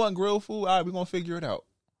 You want grill food? All right, we're gonna figure it out.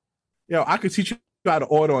 Yo, I could teach you how to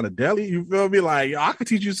order on a deli. You feel me? Like I could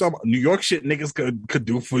teach you some New York shit niggas could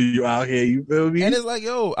do for you out here. You feel me? And it's like,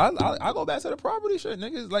 yo, I go back to the property shit,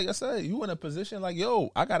 niggas. Like I said, you in a position like,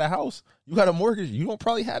 yo, I got a house, you got a mortgage, you don't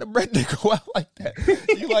probably have the bread to go out like that.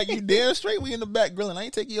 You damn straight. We in the back grilling. I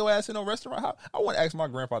ain't taking your ass in no restaurant. I want to ask my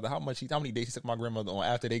grandfather how many days he took my grandmother on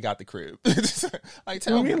after they got the crib. Like,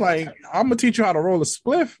 tell me, like I'm gonna teach you how to roll a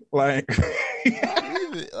spliff. Like,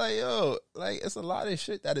 like yo, like it's a lot of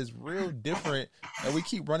shit that is real different, and we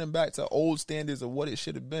keep running back to old standards of what it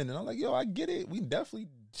should have been. And I'm like, yo, I get it. We definitely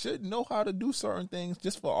should know how to do certain things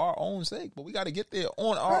just for our own sake, but we got to get there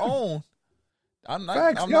on our own.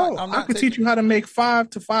 I could teach you how to make 5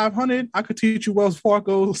 to 500. I could teach you Wells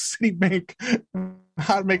Fargo, Citibank,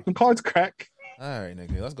 how to make them cards crack. All right,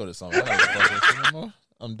 nigga, let's go to something.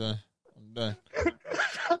 I'm done. All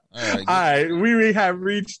right, we have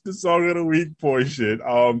reached the song of the week portion.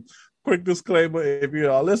 Quick disclaimer: if you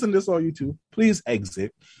are listening to this on YouTube, please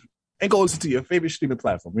exit and go listen to your favorite streaming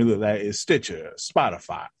platform. Whether that is Stitcher,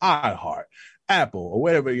 Spotify, iHeart, Apple, or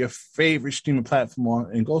whatever your favorite streaming platform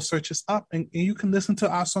on, and go search us up, and you can listen to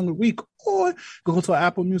our song of the week, or go to our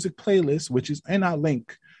Apple Music playlist, which is in our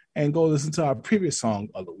link, and go listen to our previous song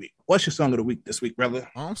of the week. What's your song of the week this week, brother?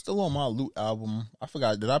 I'm still on my Loot album. I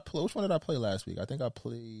forgot. Which one did I play last week? I think I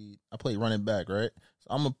played Running Back, right? So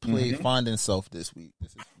I'm gonna play Finding Self this week.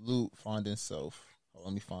 This is Loot, Finding Self. Oh,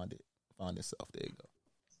 let me find it. Finding Self. There you go.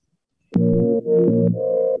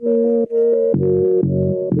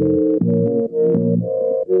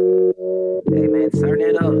 Hey man, turn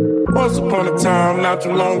it up. Once upon a time, not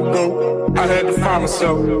too long ago, I had to find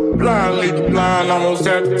myself. Blind lead the blind, almost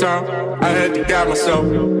at the time. I had to guide myself.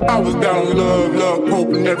 I was down on love,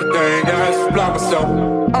 hope, and everything. I had to supply myself.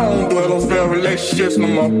 I don't dwell on failed relationships no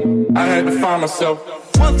more. I had to find myself.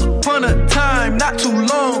 Once upon a time, not too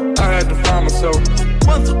long, I had to find myself.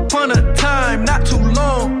 Once upon a time, not too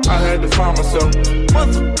long, I had to find myself.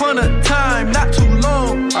 Once upon a time, not too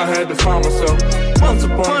long, I had to find myself. Once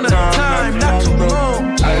upon a time, not too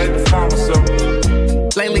long, I had to find myself.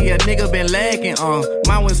 Lately a nigga been lagging,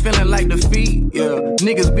 mine was feeling like defeat, yeah.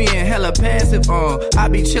 Niggas being hella passive, I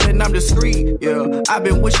be chillin', I'm discreet, yeah. I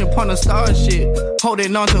been wishing upon a star shit,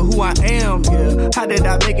 holding on to who I am, yeah. How did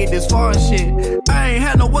I make it this far shit? I ain't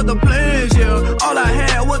had no other plans, yeah. All I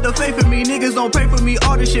had was the faith in me, niggas don't pay for me,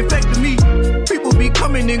 all this shit fake to me. People be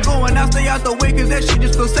coming and going, I stay out the way cause that shit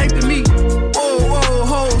just feel safe to me.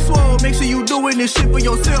 Whoa, swole, make sure you doing this shit for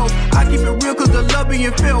yourself. I keep it real cause the love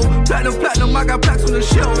being felt. Platinum, I got packs on the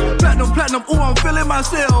shelf. Platinum, ooh, I'm feeling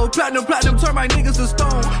myself. Platinum, turn my niggas to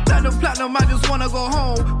stone. Platinum, I just wanna go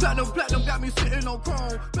home. Platinum, got me sitting on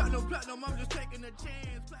chrome. Platinum, I'm just taking a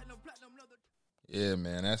chance. Platinum, another. Yeah,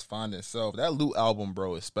 man, that's Finding Self. That Loot album,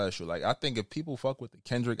 bro, is special. Like, I think if people fuck with the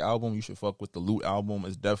Kendrick album, you should fuck with the Loot album.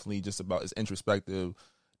 It's definitely just about, it's introspective,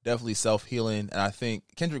 definitely self-healing. And I think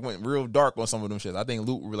Kendrick went real dark on some of them shit. I think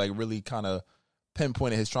Loot really kind of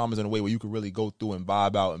pinpointed his traumas in a way where you could really go through and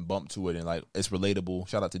vibe out and bump to it, and like it's relatable.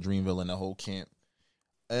 Shout out to Dreamville and the whole camp.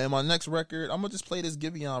 And my next record, I'm gonna just play this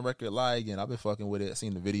Giveon record, Lie Again. I've been fucking with it. I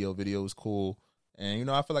seen the video is cool,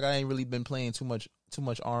 and I feel like I ain't really been playing too much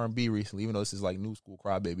R&B recently, even though this is like new school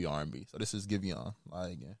crybaby R&B. So this is Giveon, Lie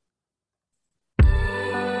Again.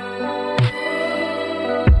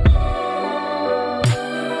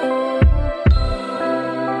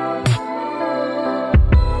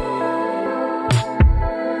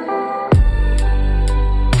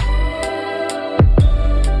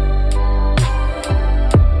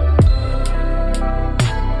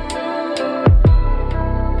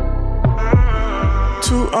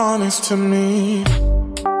 'Too honest to me.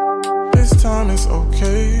 This time it's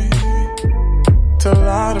okay to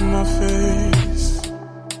lie to my face.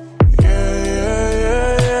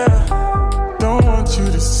 Yeah. Don't want you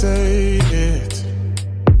to say it.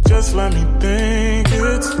 Just let me think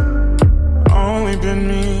it's only been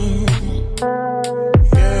me.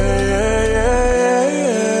 Yeah.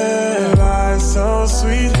 Lies so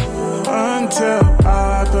sweet until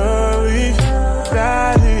I believe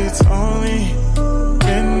that it's only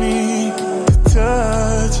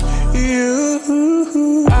touch you.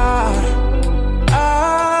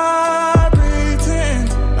 I pretend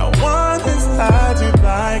no one has lied you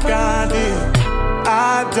like I did.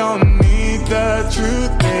 I don't need the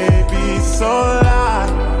truth, baby, so lie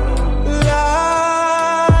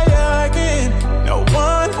again. No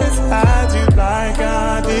one has lied you like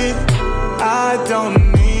I did. I don't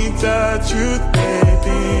need the truth, baby.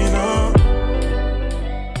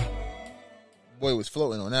 Boy was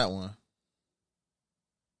floating on that one.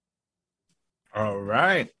 All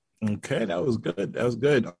right. Okay, that was good. That was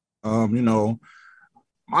good.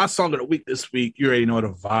 My song of the week this week, you already know the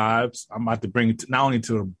vibes. I'm about to bring it not only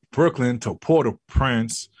to Brooklyn, to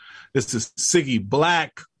Port-au-Prince. This is Siggy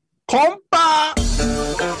Black. Compa!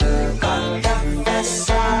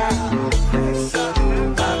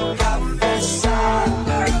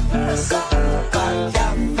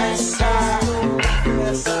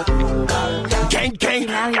 Gang.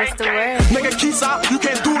 Nigga, Kisa, you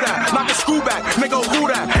can't do that. Knock a screw back, nigga, who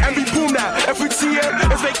that? MV boom that. Every TA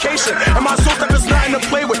is vacation. And my soul that is nothing to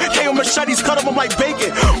play with. KO machetes, cut them like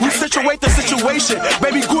bacon. We situate the situation.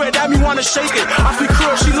 Baby, go ahead, that me wanna shake it. I speak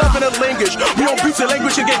Creole, she loving the language. We don't beat the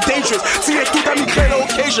language and get dangerous. TA two, that me clear the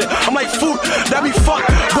occasion. I'm like food, that me fuck.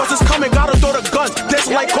 Boss is coming, gotta throw the guns.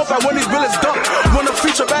 Dancing like Copa when these villains dunk. When the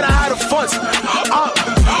feature better have the funds.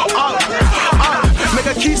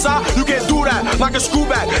 Nigga, Kisa, you can't do that. Like a screw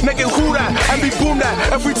back, nigga, who that? MV boom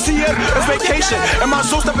that. Every TM is vacation. And my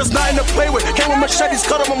soul stuff is nothing to play with. Came with machetes,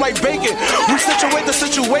 cut them like bacon. We situate the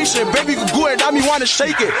situation. Baby, go ahead, now me wanna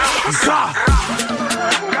shake it. God.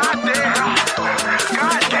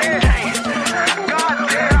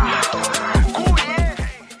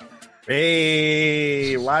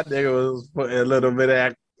 Hey, my nigga was putting a little bit of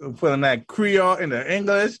that, putting that Creole in the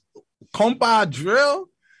English. Compa drill.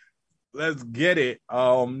 Let's get it.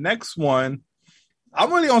 Next one.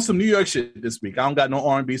 I'm really on some New York shit this week. I don't got no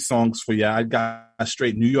R&B songs for you. I got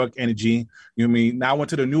straight New York energy. You know what I mean? Now I went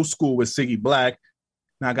to the new school with Siggy Black.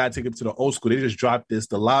 Now I got to take it to the old school. They just dropped this.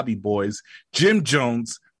 The Lobby Boys, Jim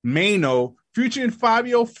Jones, Mano, Future and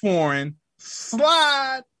Fabio Foreign,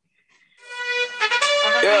 Slide.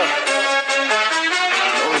 Yeah.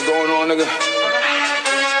 What's going on, nigga?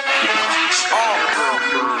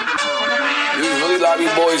 These really Lobby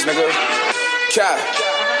Boys, nigga. Cat.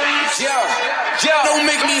 Yeah. Don't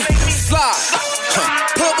make me slide.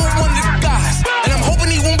 Pull up with one of the guys, and I'm hoping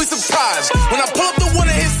he won't be surprised. When I pull up to one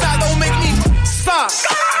of his side, don't make me slide.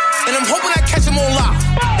 And I'm hoping I catch him on live.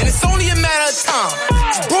 And it's only a matter of time.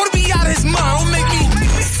 This bro to be out of his mind. Don't make me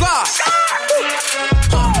slide.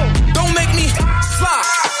 Don't make me slide.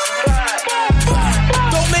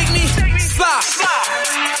 Don't make me slide.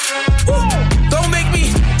 Don't make me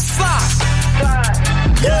slide.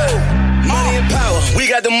 Money and power. We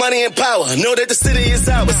got the money and power. Know that the city is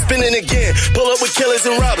ours. Spinning again. Pull up with killers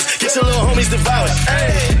and robbers. Get your little homies devoured.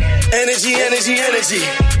 Hey. Energy.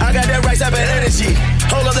 I got that right type of energy.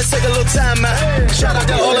 Hold up, let's take a little time out. Shout out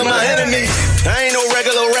to all of my enemies. I ain't no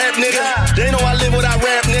regular rap nigga. They know I live without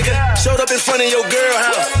rap nigga. Showed up in front of your girl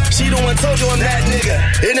house. She the one told you I'm that nigga.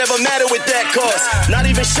 It never mattered with that cost. Not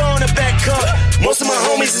even showing a back cut. Most of my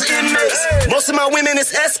homies is inmates. Most of my women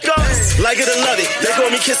is escorts. Like it or love it. They call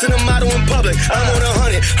me kissing a model in public. I'm on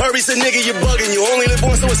 100. Hurry's a nigga, you bugging. You only live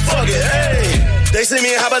once, so it's fuck it. Hey. They say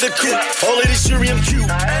me, how about the crew? All of this jury, I'm cute.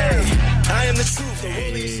 Hey. I am the truth.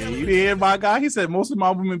 You hear my guy? He said most of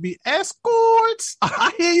my women be escorts.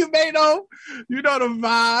 I hear you, Mano. You know the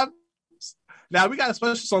vibes. Now we got a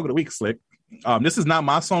special song of the week, Slick. This is not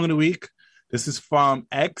my song of the week. This is from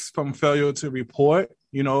X from Failure to Report.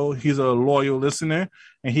 You know, he's a loyal listener,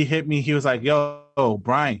 and he hit me. He was like, "Yo,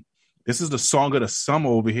 Brian, this is the song of the summer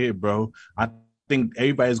over here, bro. I think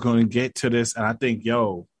everybody's going to get to this, and I think,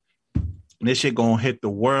 this shit gonna hit the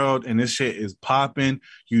world, and this shit is popping.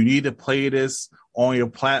 You need to play this on your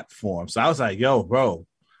platform." So I was like, "Yo, bro,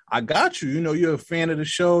 I got you. You know, you're a fan of the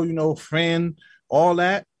show. You know, fan, all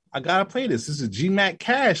that. I gotta play this. This is G-Mac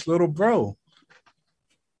Cash, little bro."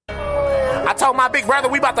 I told my big brother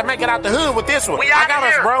we about to make it out the hood with this one. I got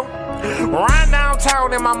us, bro. Run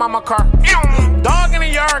downtown in my mama car. Dog in the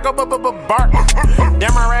yard, go bark.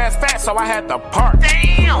 Damn, my ass fat, so I had to park.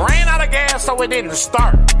 Damn. Ran out of gas, so it didn't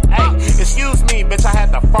start. Hey, excuse me, bitch, I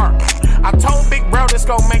had to fart. I told Big Bro this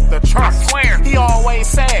gon' make the chart. I swear. He always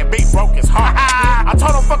said Big broke his heart. I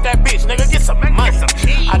told him fuck that bitch, nigga, get some money.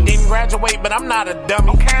 I didn't graduate, but I'm not a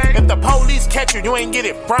dummy. Okay. If the police catch you, you ain't get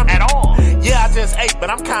it from me. At all. Yeah, I just ate, but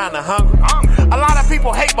I'm kinda hungry. A lot of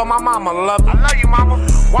people hate, but my mama love me. I love you, mama.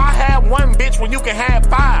 Why have one bitch when you can have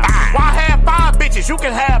five? Why have five bitches? You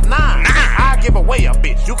can have nine. I give away a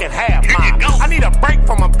bitch, you can have mine. I need a break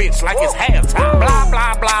from a bitch like it's halftime. Blah,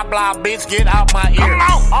 blah, blah, blah, bitch, get out my ear.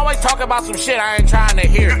 Always talking about some shit I ain't trying to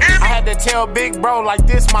hear. I had to tell Big Bro like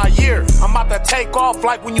this my year. I'm about to take off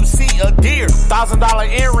like when you see a deer.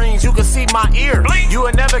 $1,000 earrings, you can see my ear. You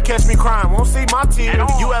will never catch me crying, won't see my tears.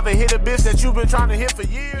 You ever hit a bitch that you been trying to hit for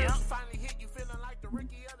years? Finally hit you feeling like the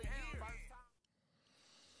Ricky of the year.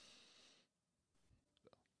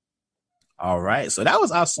 All right, so that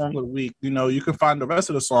was our song of the week. You know, you can find the rest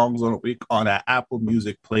of the songs on the week on our Apple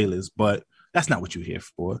Music playlist. But That's not what you're here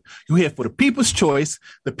for. You're here for the people's choice,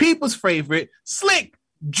 the people's favorite. Slick,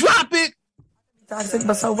 drop it. Toxic,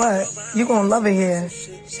 but so what? You gonna love it here.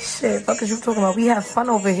 Shit, fuck is you talking about? We have fun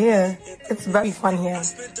over here. It's very fun here.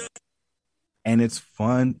 And it's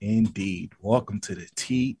fun indeed. Welcome to the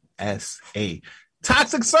TSA.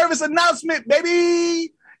 Toxic Service Announcement,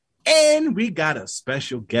 baby. And we got a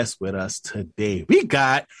special guest with us today. We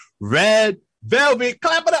got Red Velvet.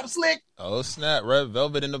 Clap it up, Slick. Oh, snap. Red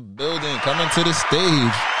Velvet in the building. Coming to the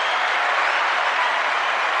stage.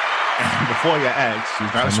 Before you ask,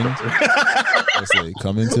 she's not a stripper. I say,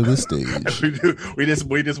 coming to the stage.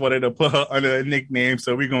 We just wanted to put her under a nickname,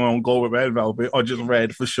 so we're going to go with Red Velvet, or just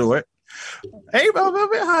Red for short. Hey,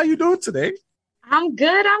 Velvet, how you doing today? I'm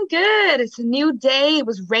good. It's a new day. It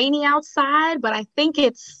was rainy outside, but I think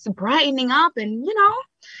it's brightening up, and,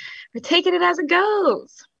 we're taking it as it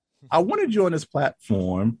goes. I wanted you on this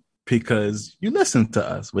platform because you listen to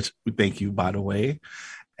us, which we thank you, by the way.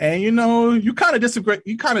 And, you kind of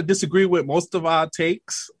disagree with most of our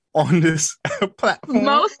takes on this platform.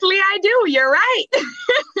 Mostly I do. You're right.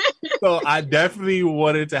 So I definitely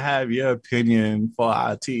wanted to have your opinion for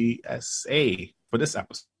our TSA for this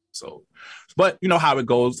episode. But you know how it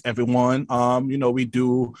goes, everyone. We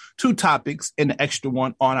do 2 topics and the extra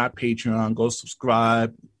one on our Patreon. Go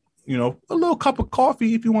subscribe. A little cup of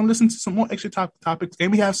coffee if you want to listen to some more extra topics.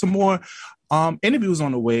 And we have some more interviews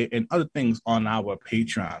on the way and other things on our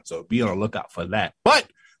Patreon. So be on the lookout for that. But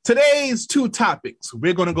today's 2 topics,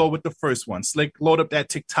 we're going to go with the first one. Slick, load up that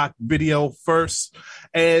TikTok video first.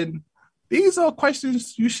 And these are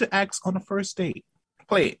questions you should ask on the first date.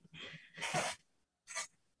 Play it.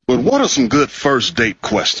 But what are some good first date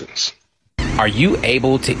questions? Are you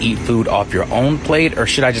able to eat food off your own plate, or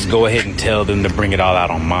should I just go ahead and tell them to bring it all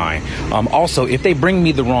out on mine? Also, if they bring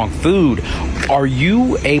me the wrong food, are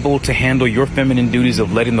you able to handle your feminine duties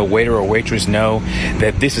of letting the waiter or waitress know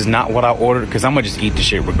that this is not what I ordered? Because I'm going to just eat the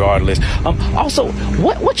shit regardless. Also,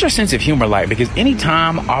 what's your sense of humor like? Because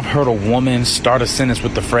anytime I've heard a woman start a sentence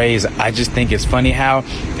with the phrase, I just think it's funny how...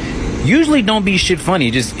 usually don't be shit funny.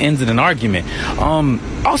 It just ends in an argument.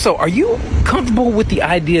 Also, are you comfortable with the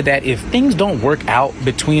idea that if things don't work out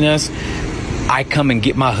between us, I come and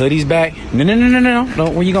get my hoodies back? No.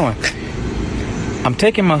 Where you going? I'm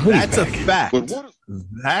taking my hoodies back. That's a fact.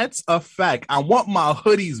 That's a fact. I want my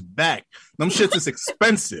hoodies back. Them shits is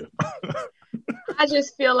expensive. I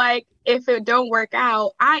just feel like if it don't work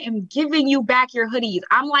out, I am giving you back your hoodies.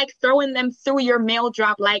 I'm like throwing them through your mail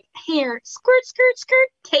drop like, here, skirt,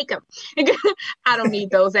 take them. I don't need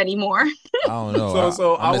those anymore. I don't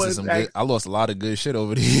know. I lost a lot of good shit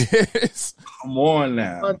over the years. Come on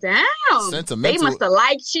now. Well, damn. They must have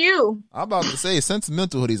liked you. I'm about to say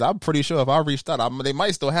sentimental hoodies. I'm pretty sure if I reached out, they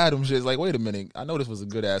might still have them shits. Like, wait a minute. I know this was a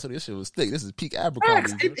good ass hoodie. This shit was thick. This is peak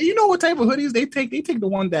Abercrombie. You know what type of hoodies they take? They take the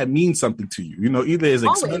one that means something to you. Either it's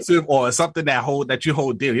expensive or something that you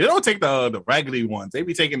hold dear. You don't take the raggedy ones. They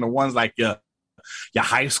be taking the ones like your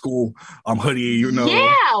high school hoodie, Yeah,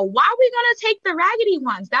 why are we gonna take the raggedy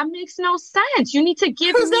ones? That makes no sense. You need to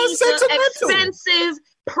give me the expensive,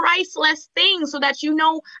 priceless things so that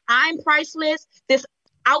I'm priceless. This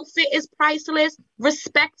outfit is priceless.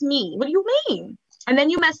 Respect me. What do you mean? And then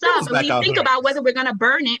you mess up and we think about whether we're gonna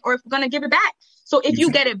burn it or if we're gonna give it back. So if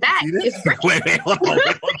you get it back, it's great. Wait, hold on.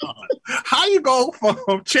 How you go from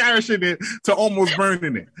cherishing it to almost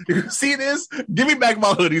burning it? You see this? Give me back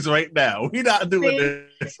my hoodies right now. We're not doing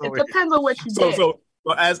this. It depends on what you did. So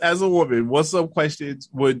as a woman, what some questions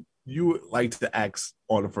would you like to ask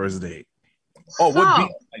on the first date? Or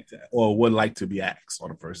would like to be asked on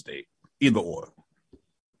the first date? Either or.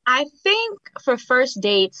 I think for first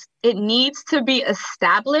dates, it needs to be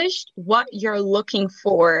established what you're looking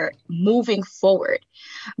for moving forward.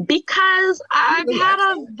 Because I've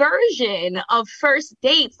had a version of first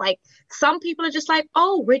dates. Like some people are just like,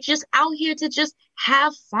 oh, we're just out here to just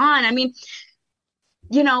have fun. I mean,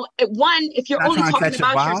 if you're only talking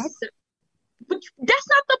about yourself. But that's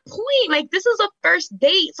not the point. Like, this is a first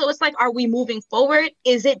date. So it's like, are we moving forward?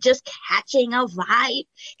 Is it just catching a vibe?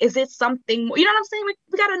 Is it something more? You know what I'm saying?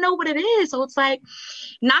 We got to know what it is. So it's like,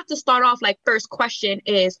 not to start off like first question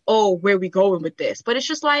is, oh, where are we going with this? But it's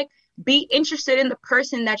just like, be interested in the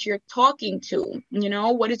person that you're talking to.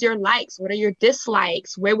 What is your likes? What are your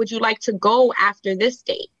dislikes? Where would you like to go after this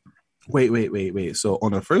date? Wait. So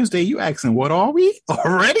on the first day, you asking, what are we?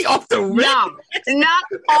 Already off the rip? No, not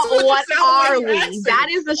what are we? That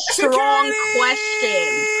is a strong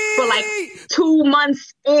question for like 2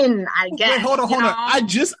 months in, I guess. Wait, hold on. I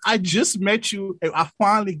just met you. And I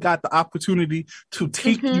finally got the opportunity to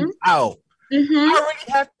take you out. I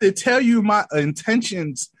already have to tell you my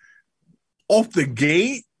intentions off the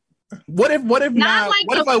gate. What if not now, like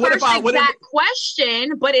what the if first I exact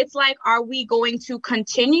question, but it's like, are we going to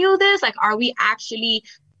continue this? Like, are we actually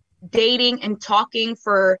dating and talking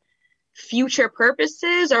for future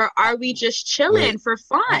purposes, or are we just chilling for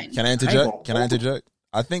fun? Can I interject?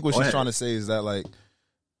 I think what she's trying to say is that, like,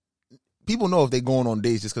 people know if they're going on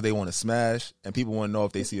dates just because they want to smash, and people want to know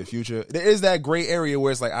if they see a future. There is that gray area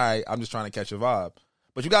where it's like, all right, I'm just trying to catch a vibe.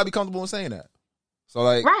 But you got to be comfortable in saying that. So,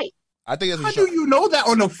 like, right. I think that's how do you know that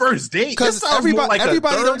on the first date? Because everybody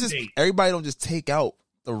don't just take out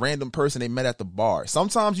the random person they met at the bar.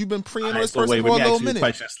 Sometimes you've been preying on this person for a little minute.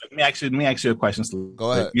 Let me ask you a question.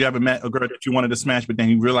 Go ahead. You ever met a girl that you wanted to smash, but then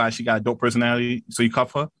you realized she got a dope personality, so you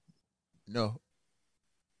cuff her? No.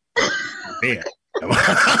 Damn.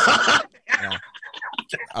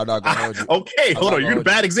 I'm not gonna hold you. Okay, hold on. You're the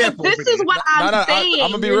bad example. This is what I'm saying.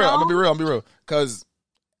 I'm gonna be real. Because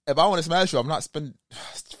if I want to smash you, I'm not spending.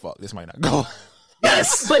 Fuck, this might not go.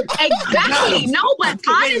 Yes, but exactly. No, but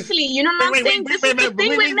honestly, you know what I'm saying? This is the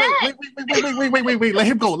thing with men. Wait. Let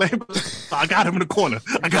him go. I got him in the corner.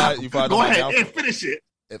 Go ahead and finish it.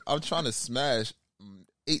 If I'm trying to smash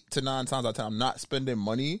 8 to 9 times out of 10, I'm not spending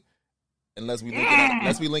money unless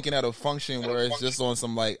we linking at a function where it's just on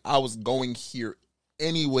some like I was going here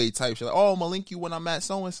anyway type shit. Like, oh, I'm gonna link you when I'm at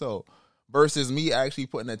so and so. Versus me actually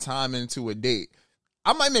putting the time into a date.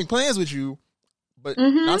 I might make plans with you, but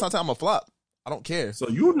 9 times out of 10 I'm a flop. I don't care. So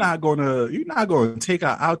you're not gonna take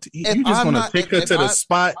her out to eat. You're just gonna take her to the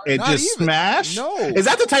spot and just smash? No. Is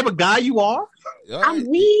that the type of guy you are? Right. I'm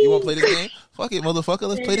weak. You wanna play this game? Fuck it, motherfucker.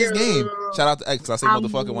 Let's play this game. Shout out to X. I say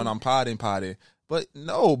motherfucker when I'm potting. But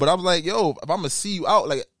no, but I'm like, yo, if I'm gonna see you out,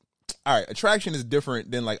 like, all right, attraction is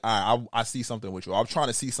different than like, all right, I see something with you. I'm trying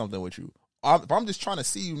to see something with you. If I'm just trying to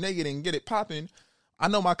see you naked and get it popping, I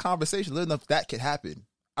know my conversation, little enough that could happen.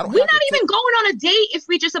 We're not even going on a date if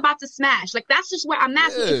we're just about to smash. Like, that's just where I'm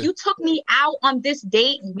at. Yeah. If you took me out on this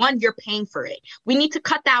date, one, you're paying for it. We need to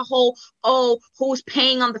cut that whole, who's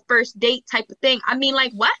paying on the first date type of thing. I mean,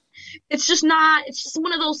 like, what? It's just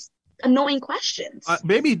one of those annoying questions.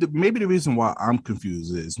 Maybe the reason why I'm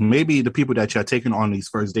confused is maybe the people that you're taking on these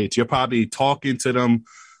first dates, you're probably talking to them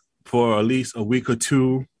for at least a week or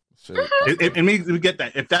two. Sure. We get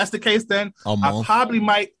that. If that's the case, then I probably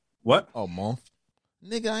might. What? A month.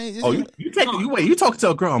 Nigga, I ain't. You talk to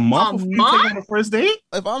a girl a month before you take her on the first date?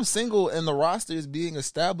 If I'm single and the roster is being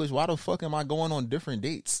established, why the fuck am I going on different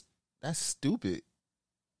dates? That's stupid.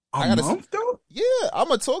 A month though? Yeah, I'm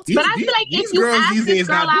gonna talk to you. But I feel like if you ask this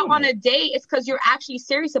girl out on a date, it's because you're actually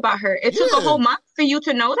serious about her. It took a whole month for you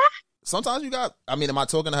to know that? Sometimes am I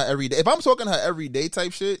talking to her every day? If I'm talking to her every day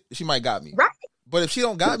type shit, she might got me. Right. But if she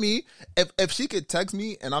don't got me, if she could text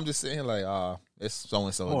me and I'm just sitting here like, it's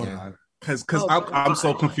so-and-so again. Because I'm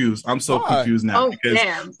so confused. I'm so confused now.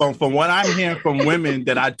 Because from what I'm hearing from women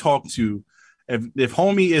that I talk to, if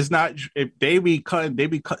homie is not, if they be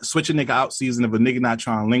switching nigga out season, if a nigga not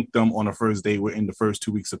trying to link them on the first date within the first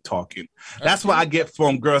 2 weeks of talking. That's what I get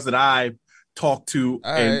from girls that I talk to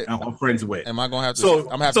and I'm friends with. Am I gonna have to?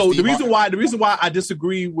 So the reason why I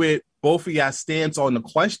disagree with both of y'all stance on the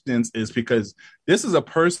questions is because this is a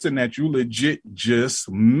person that you legit just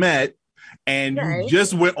met. And you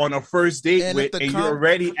just went on a first date with, and you're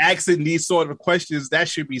already asking these sort of questions that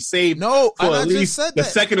should be saved for at least the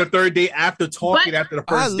second or third date after talking after the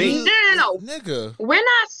first date. No, nigga. We're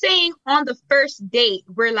not saying on the first date,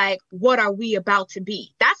 we're like, what are we about to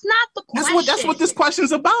be? That's not the question. That's what this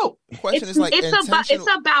question's about. The question is like it's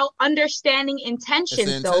about understanding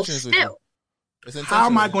intentions, though, still. How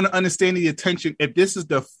am I going to understand the attention if this is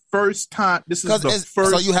the first time? This is the first.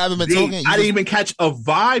 So you haven't been talking. I didn't even catch a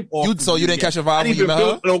vibe. You didn't catch a vibe when you met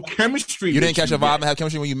her. No chemistry. You didn't catch a vibe and have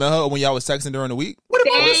chemistry when you met her, or when y'all was texting during the week. What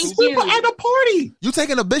about this people at a party? You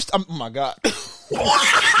taking a bitch? Oh my god.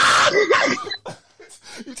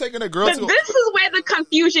 You taking a girl? But this is where the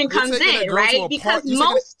confusion comes in, right? Because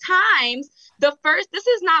most times. This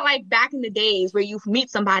is not like back in the days where you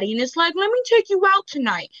meet somebody and it's like, let me take you out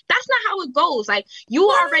tonight. That's not how it goes. Like, you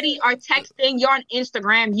already are texting, you're on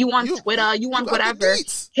Instagram, you on Twitter, you on whatever,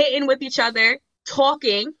 hitting with each other,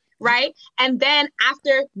 talking, right? And then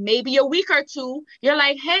after maybe a week or two, you're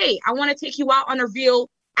like, hey, I want to take you out on a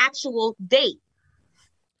real, actual date.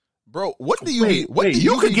 Bro, what do you mean?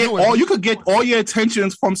 You could get all your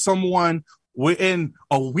attentions from someone within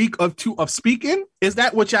a week or two of speaking? Is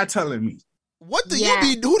that what y'all telling me? What do you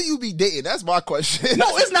be? Who do you be dating? That's my question. No,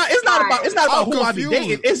 it's not about who I be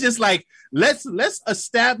dating. It's just like let's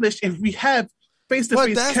establish if we have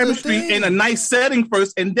face-to-face chemistry in a nice setting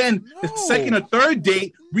first, and then the second or third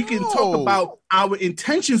date, we can talk about our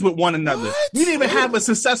intentions with one another. We didn't even have a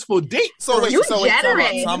successful date. So wait,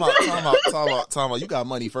 time out. You got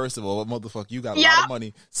money, first of all, motherfucker. You got a lot of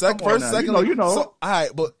money. Second. You know. So, all right,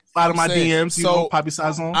 but out of my DMs, you know, Poppy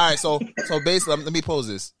Sazon. All right, so basically, let me pose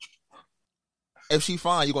this: if she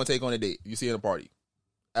fine, you gonna take on a date? You see her at a party?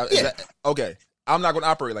 Okay. I'm not going to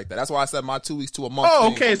operate like that. That's why I said my 2 weeks to a month.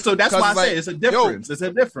 Oh, okay. So that's why I say it's a difference. It's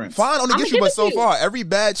a difference. Fine, only get you, but so far, every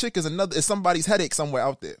bad chick is somebody's headache somewhere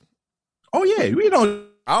out there. Oh yeah, we don't.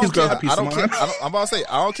 I don't care. I'm about to say,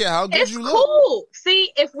 I don't care how good you look. It's cool.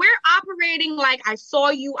 See, if we're operating like I saw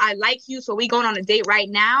you, I like you, so we going on a date right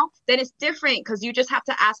now, then it's different because you just have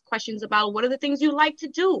to ask questions about what are the things you like to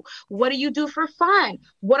do? What do you do for fun?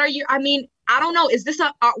 I don't know. Is this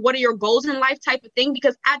what are your goals in life type of thing?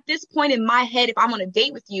 Because at this point in my head, if I'm on a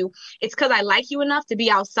date with you, it's because I like you enough to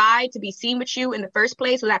be outside, to be seen with you in the first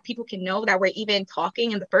place so that people can know that we're even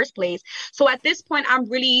talking in the first place. So at this point, I'm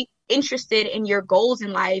really interested in your goals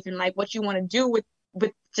in life and like what you want to do with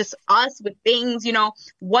just us, with things, you know,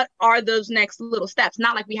 what are those next little steps?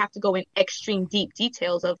 Not like we have to go in extreme deep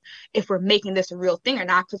details of if we're making this a real thing or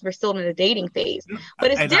not, because we're still in the dating phase.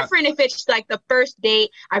 But it's different if it's like the first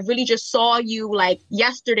date. I really just saw you like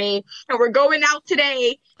yesterday and we're going out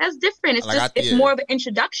today. That's different. It's it's more of an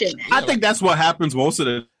introduction. I think that's what happens most of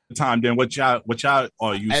the time than what y'all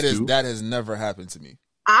are used to. That has never happened to me.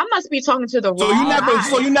 I must be talking to the wrong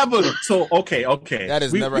okay. That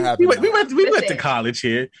has never happened. We went to college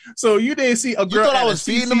here. So you didn't see a girl. You thought I was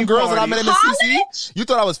feeding them girls that I met in the CC? You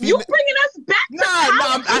thought I was feeding them? You bringing us back to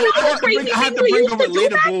college?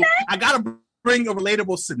 I gotta bring a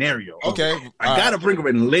relatable scenario. Okay. I gotta bring a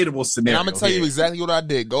relatable scenario. And I'm gonna tell you exactly what I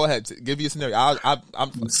did. Go ahead. Give you a scenario.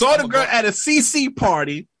 I'm saw the girl at a CC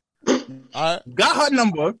party. Got her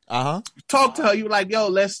number. Talked to her. You like, yo,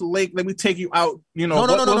 let's link. Let me take you out. You know,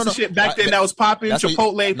 what's the shit back then that was popping?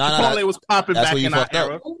 Chipotle. Chipotle was popping back in our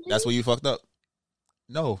era. That's where you fucked up.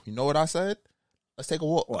 No, you know what I said? Let's take a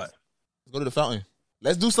walk. What? Let's go to the fountain.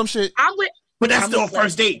 Let's do some shit. But that's still a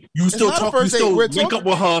first date. You still talk. You still link up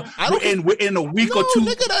with her. We're in a week or two.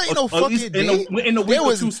 Nigga, that ain't no fucking date. We're in a week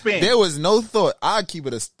or two span. There was no thought. I'd keep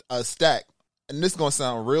it a stack. And this is going to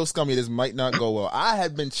sound real scummy. This might not go well. I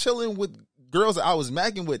had been chilling with girls that I was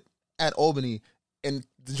macking with at Albany. And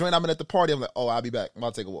the joint I'm in at the party, I'm like, oh, I'll be back. I'm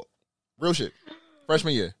about to take a walk. Real shit.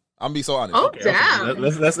 Freshman year. I'm going to be so honest. Oh, damn.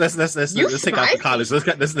 Let's take out the college. Let's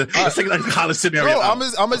take out the college scenario. Bro, I'm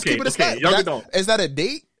just keeping it a stack. Is that a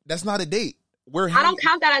date? That's not a date. I don't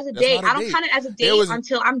count that as a date. I don't count it as a date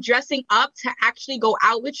until I'm dressing up to actually go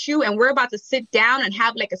out with you and we're about to sit down and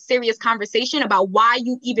have like a serious conversation about why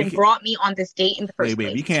you even brought me on this date in the first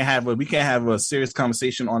place. We can't have a serious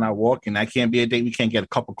conversation on our walk, and that can't be a date. We can't get a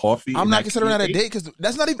cup of coffee. I'm not considering that a date because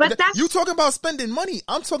that's not even. You talking about spending money?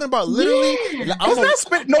 I'm talking about literally. Yeah.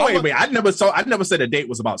 Wait. I never said a date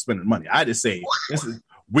was about spending money. I just say this is.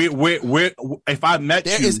 We're if I met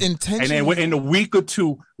there you is intention. And then we're in a week or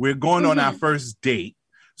two, we're going on our first date.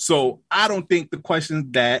 So I don't think the questions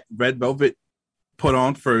that Red Velvet put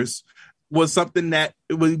on first was something that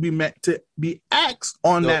it would be meant to be asked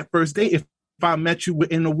on that first date. If I met you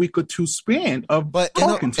within a week or two span of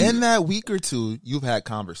talking to you. In that week or two, you've had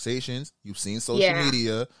conversations, you've seen social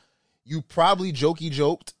media, you probably joked.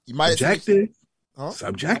 You might subjective.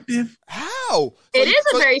 Subjective. How? It is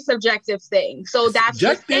a very subjective thing. So that's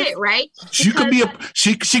just it, right? She could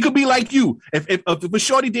be like you. If a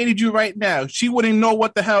shorty dated you right now, she wouldn't know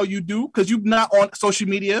what the hell you do because you're not on social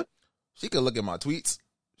media. She could look at my tweets.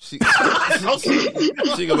 She could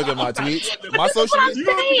look at my tweets. My social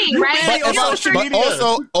media, right?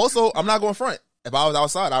 But also, I'm not going front. If I was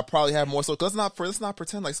outside, I'd probably have more. So let's not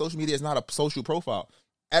pretend like social media is not a social profile.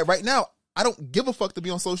 Right now, I don't give a fuck to be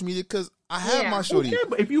on social media because I have my shorty. Okay,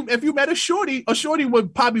 but if you met a shorty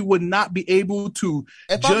would not be able to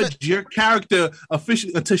judge your character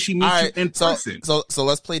officially until she meets you in person. So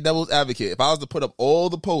let's play devil's advocate. If I was to put up all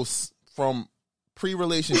the posts from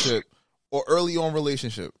pre-relationship or early on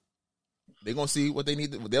relationship, they're gonna see what they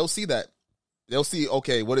need. They'll see that. They'll see,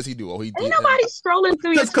 okay, what does he do? Oh, ain't nobody scrolling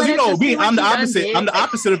through your Twitter. Because me, I'm the opposite. I'm the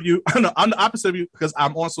opposite of you. I'm the opposite of you because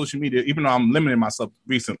I'm on social media, even though I'm limiting myself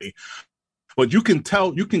recently. But you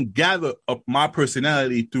can gather up my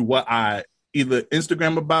personality through what I either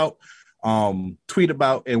Instagram about, tweet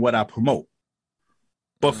about, and what I promote.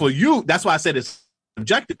 But for you, that's why I said it's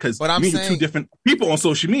subjective because we are two different people on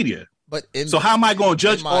social media. So how am I going to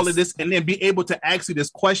judge all of this and then be able to ask you this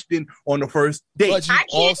question on the first date? I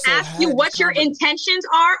can't ask you what your intentions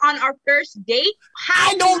are on our first date.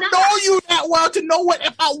 I don't know you that well to know what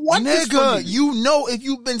if I want this from you know if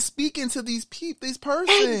you've been speaking to this person.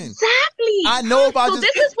 Exactly. I know about so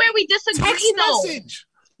this is where we disagree, though. Message.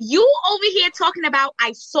 You over here talking about,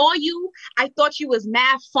 I saw you, I thought you was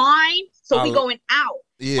mad fine, so we going out.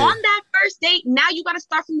 Yeah. On that first date, now you got to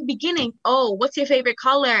start from the beginning. Oh, what's your favorite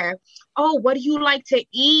color? Oh, what do you like to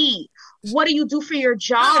eat? What do you do for your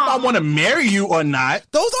job? Not if I want to marry you or not.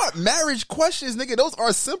 Those aren't marriage questions, nigga. Those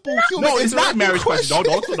are simple human No, it's not marriage questions.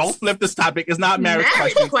 Don't flip this topic. It's not marriage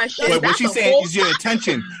questions. But what she's saying is your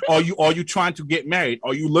intention. Are you trying to get married?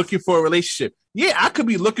 Are you looking for a relationship? Yeah, I could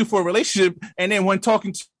be looking for a relationship, and then when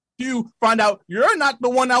talking to you, find out you're not the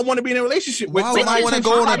one I want to be in a relationship with. Why would I want to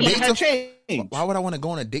go on a date to change? Why would I want to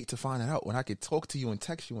go on a date to find that out when I could talk to you and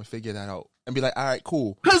text you and figure that out and be like, all right,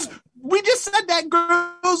 cool? Because we just said that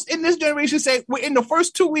girls in this generation say within the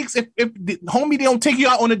first 2 weeks, if the homie they don't take you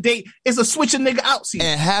out on a date, it's a switch a nigga out season.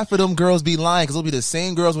 And half of them girls be lying because it'll be the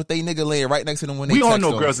same girls with they nigga laying right next to them when they we all text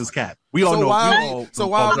know them. girls is cat. We all know.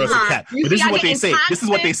 Girls is cat. But this is what they say. This is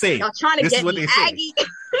what they say. This is what they say.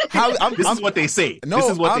 This is what they say. No, this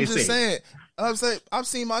is what I'm they just say. saying. I'm saying I've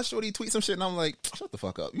seen my shorty tweet some shit and I'm like, shut the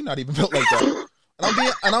fuck up. You're not even built like that.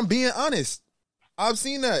 And I'm being honest. I've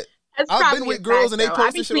seen that. I've been with girls and they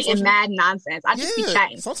posted shit. I be tweeting mad nonsense. I just be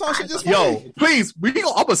chatting. Sometimes shit just please. I'm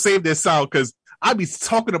gonna save this sound because I be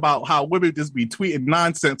talking about how women just be tweeting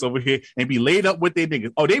nonsense over here and be laid up with their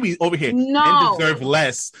niggas. Oh, they be over here. No. Men deserve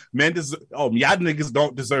less. Men deserve. Oh, y'all niggas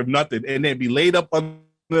don't deserve nothing, and then be laid up on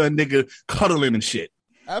a nigga cuddling and shit.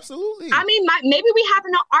 Absolutely. I mean, maybe we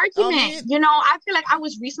having an argument. I feel like I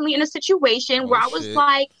was recently in a situation where I was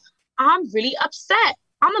like, I'm really upset.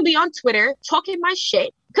 I'm gonna be on Twitter talking my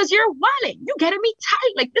shit because you're wilding. You getting me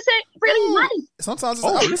tight. Like, this ain't really life. Sometimes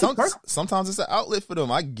it's an outlet for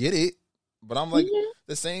them. I get it, but I'm like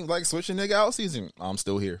the same like switching nigga out season. I'm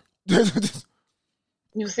still here.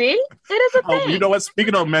 You see, it is a thing. You know what?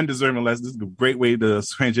 Speaking of men deserving less, this is a great way to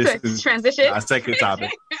transition. Our second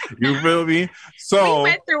topic. You feel me? So we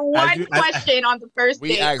went through one question on the first date.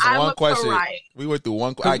 We asked one question. We went through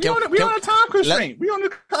one question. We on a time constraint. We on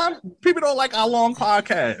the time. People don't like our long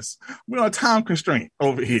podcasts. We on a time constraint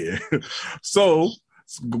over here. So,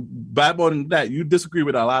 back on that, you disagree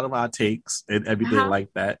with a lot of our takes and everything like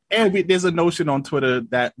that. And there's a notion on Twitter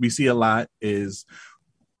that we see a lot is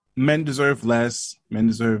men deserve less, men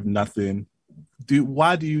deserve nothing.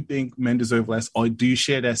 Why do you think men deserve less, or do you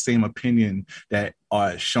share that same opinion that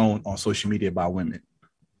are shown on social media by women?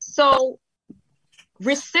 So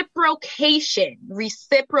reciprocation,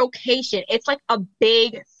 it's like a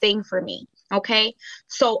big thing for me. Okay.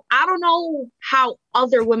 So I don't know how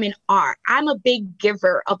other women are. I'm a big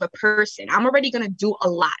giver of a person. I'm already going to do a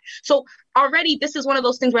lot. So already this is one of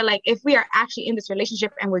those things where like, if we are actually in this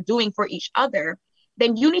relationship and we're doing for each other,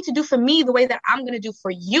 then you need to do for me the way that I'm going to do for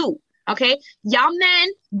you. Okay. Y'all men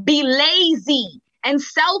be lazy and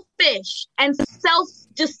selfish and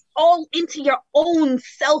just all into your own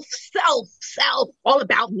self, all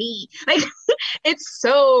about me. Like, it's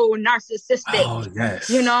so narcissistic. Oh, yes.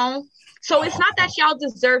 So it's not that y'all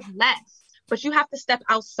deserve less, but you have to step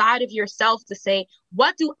outside of yourself to say,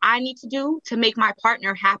 what do I need to do to make my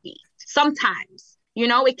partner happy? Sometimes.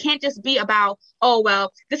 It can't just be about, oh,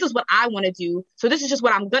 well, this is what I want to do, so this is just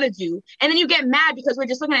what I'm going to do. And then you get mad because we're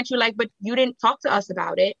just looking at you like, but you didn't talk to us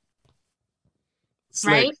about it.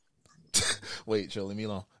 Right? Wait, chill, leave me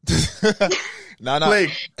alone. Blake,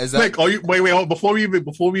 are you wait, before we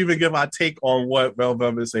even give our take on what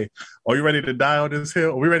Velvet say, are you ready to die on this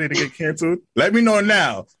hill? Are we ready to get canceled? Let me know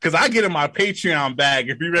now, because I get in my Patreon bag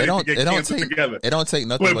if we ready to get canceled together. It don't take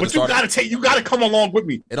nothing. But you gotta come along with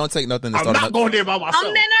me. It don't take nothing. I'm not going there by myself.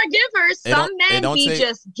 Some men are givers. Some men be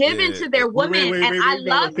just giving to their women, and I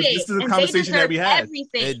love it. This is a conversation that we had.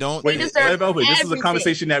 Everything. This is a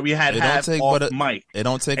conversation that we had off mic. It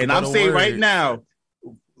don't take. And I'm saying right now,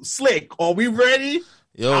 Slick, are we ready?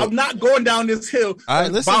 Yo, I'm not going down this hill by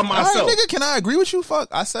myself. All right, nigga, can I agree with you? Fuck,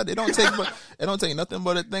 I said it don't take nothing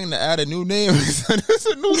but a thing to add a new name. It's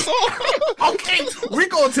a new song. Okay, we're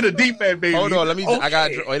going to the deep end, baby. Hold on, I got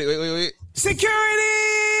wait. Security.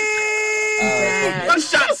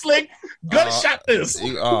 Gunshot, Slick. Gunshot this.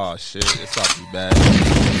 Oh shit, it's about to be bad.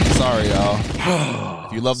 Sorry, y'all.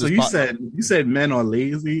 If you love this, you said men are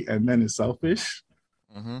lazy and men is selfish.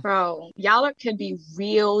 Mm-hmm. Bro, y'all can be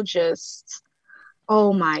real. Just,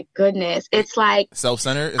 oh my goodness, it's like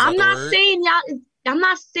self-centered. I'm not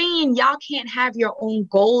saying y'all can't have your own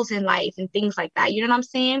goals in life and things like that. You know what I'm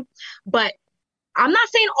saying? But I'm not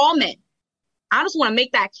saying all men. I just want to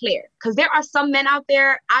make that clear, because there are some men out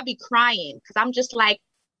there I be crying because I'm just like,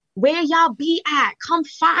 Where y'all be at? Come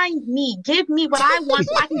find me. Give me what I want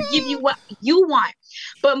so I can give you what you want.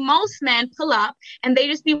 But most men pull up and they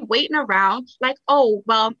just be waiting around like, oh,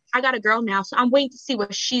 well, I got a girl now, so I'm waiting to see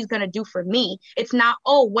what she's going to do for me. It's not,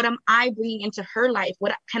 oh, what am I bringing into her life?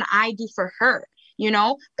 What can I do for her? You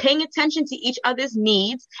know, paying attention to each other's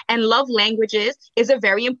needs and love languages is a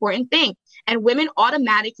very important thing. And women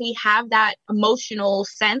automatically have that emotional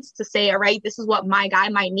sense to say, all right, this is what my guy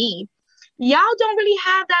might need. Y'all don't really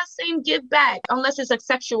have that same give back unless it's a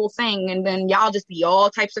sexual thing. And then y'all just be all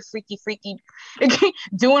types of freaky,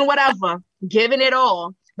 doing whatever, giving it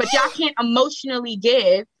all. But y'all can't emotionally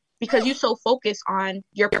give because you're so focused on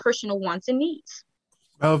your personal wants and needs.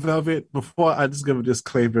 Well, Velvet, before I just give a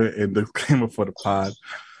disclaimer and disclaimer for the pod,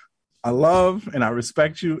 I love and I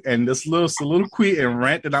respect you. And this little soliloquy and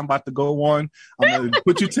rant that I'm about to go on, I'm going to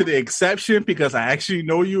put you to the exception because I actually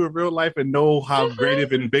know you in real life and know how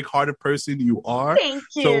creative and big-hearted person you are. Thank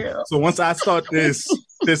you. So once I start this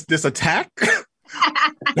attack,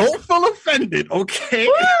 don't feel offended, okay?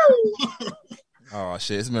 Oh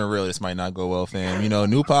shit, it's been real. This might not go well, fam. You know,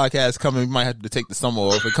 new podcast coming. We might have to take the summer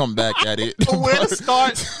off and come back at it. Where to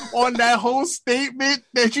start on that whole statement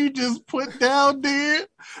that you just put down there?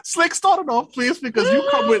 Slick, start it off, please, because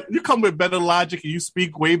you come with better logic and you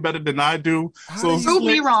speak way better than I do. So prove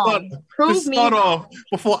me wrong. Start off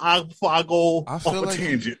before I go off a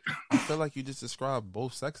tangent. I feel like you just described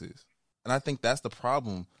both sexes, and I think that's the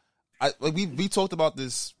problem. We talked about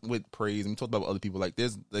this with praise, and we talked about other people. Like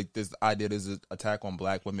there's this idea there's an attack on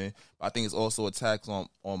black women. But I think it's also attacks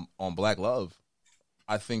on black love.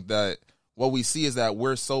 I think that what we see is that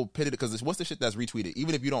we're so pitted because what's the shit that's retweeted?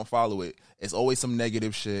 Even if you don't follow it, it's always some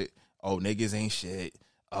negative shit. Oh, niggas ain't shit.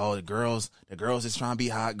 Oh, the girls is trying to be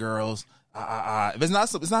hot girls. If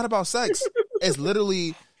it's not about sex. It's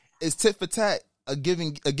literally it's tit for tat, a give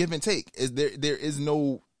and take. There is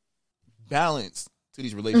no balance to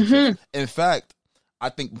these relationships. Mm-hmm. In fact, I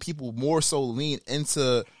think people more so lean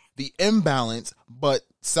into the imbalance, but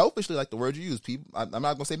selfishly, like the word you use, people. I'm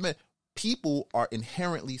not gonna say men. People are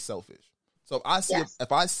inherently selfish. So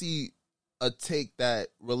if I see a take that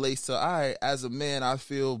relates to, all right, as a man, I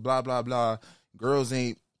feel blah blah blah. Girls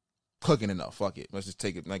ain't cooking enough. Fuck it. Let's just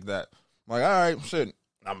take it like that. I'm like, all right, shit.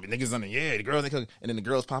 I mean, niggas on the girls ain't cooking, and then the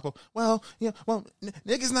girls pop up. Well,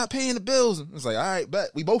 niggas not paying the bills. It's like, all right,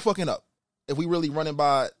 bet we both fucking up. If we really running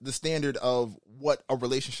by the standard of what a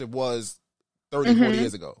relationship was 30, 40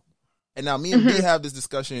 years ago. And now me and B have this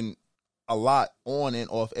discussion a lot on and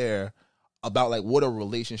off air about like what a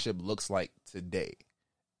relationship looks like today.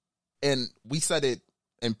 And we said it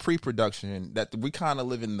in pre-production that we kind of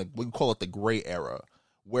live in we call it the gray era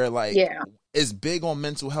where like it's big on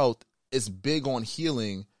mental health, it's big on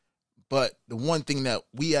healing, but the one thing that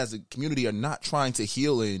we as a community are not trying to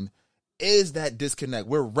heal in is that disconnect.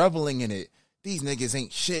 We're reveling in it. These niggas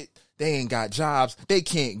ain't shit. They ain't got jobs. They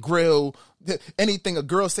can't grill. Anything a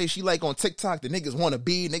girl say she like on TikTok, the niggas want to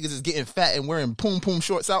be. Niggas is getting fat and wearing poom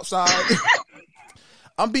shorts outside.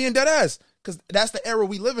 I'm being dead ass because that's the era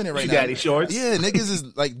we living in right now. Daddy shorts. Yeah, niggas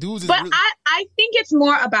is like dudes. But I think it's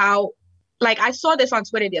more about like I saw this on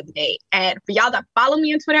Twitter the other day, and for y'all that follow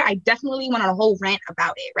me on Twitter, I definitely went on a whole rant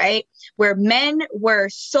about it, right? Where men were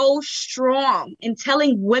so strong in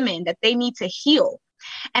telling women that they need to heal.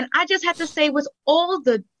 And I just have to say, with all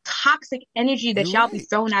the toxic energy that y'all be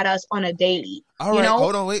throwing at us on a daily, all right,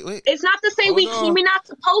 hold on, wait. It's not to say we're not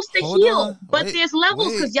supposed to heal, but there's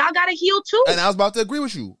levels because y'all got to heal too. And I was about to agree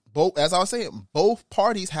with you. Both, as I was saying, both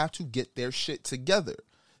parties have to get their shit together.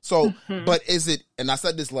 So, but is it, and I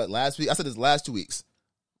said this last week, I said this last 2 weeks,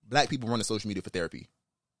 black people run to social media for therapy.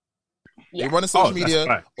 Yeah. They run to social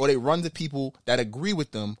media or they run to people that agree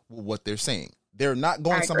with them with what they're saying. They're not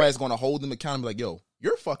going to somebody that's going to hold them accountable like, yo,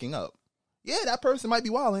 you're fucking up. Yeah, that person might be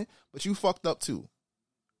wilding, but you fucked up too.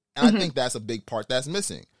 And I think that's a big part that's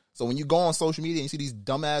missing. So when you go on social media and you see these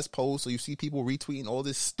dumbass posts or you see people retweeting all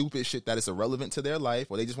this stupid shit that is irrelevant to their life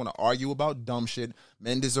or they just want to argue about dumb shit,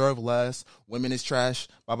 men deserve less, women is trash,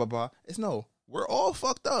 blah, blah, blah. It's no, we're all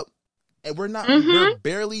fucked up. And we're not, we're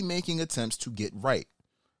barely making attempts to get right.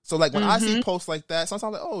 So like when I see posts like that, sometimes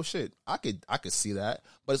I'm like, oh shit, I could see that.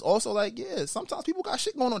 But it's also like, yeah, sometimes people got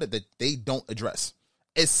shit going on that they don't address.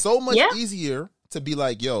 It's so much easier to be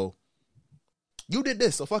like, yo, you did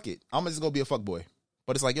this, so fuck it. I'm just gonna be a fuck boy.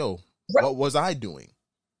 But it's like, yo, what was I doing?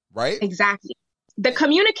 Right? Exactly. The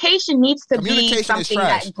communication needs to be something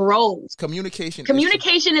that grows. Communication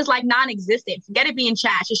is like non-existent. Forget it being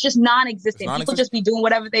trash. It's just non-existent. People just be doing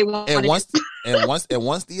whatever they want. And once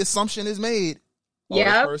the assumption is made,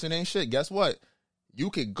 this person ain't shit. Guess what? You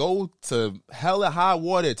could go to hella high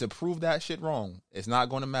water to prove that shit wrong. It's not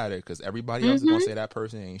going to matter because everybody else is going to say that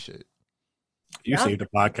person ain't shit. You saved the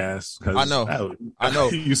podcast. I know.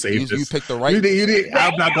 You saved You picked the right. You did.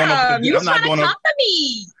 I'm not going to. You I'm not trying to going talk to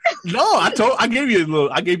me? No,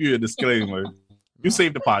 I gave you a disclaimer. You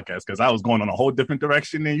saved the podcast because I was going on a whole different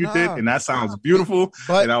direction than you did, and that sounds beautiful.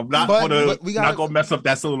 And I'm not going to mess up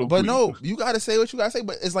that soliloquy. But no, you got to say what you got to say.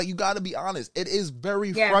 But it's like you got to be honest. It is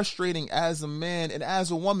very frustrating as a man and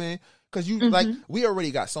as a woman because you like we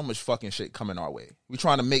already got so much fucking shit coming our way. We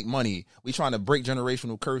trying to make money. We trying to break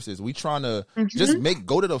generational curses. We trying to just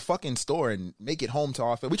go to the fucking store and make it home to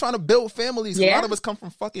our family. We trying to build families. A lot of us come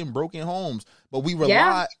from fucking broken homes, but we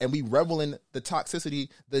rely and we revel in the toxicity,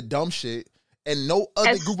 the dumb shit. And no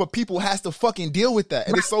other group of people has to fucking deal with that.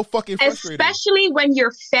 And it's so fucking frustrating. Especially when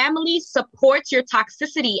your family supports your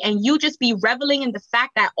toxicity and you just be reveling in the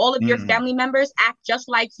fact that all of your family members act just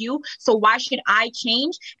like you. So why should I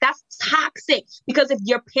change? That's toxic. Because if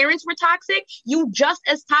your parents were toxic, you just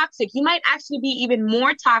as toxic. You might actually be even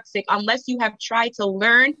more toxic unless you have tried to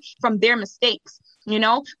learn from their mistakes. You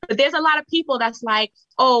know, but there's a lot of people that's like,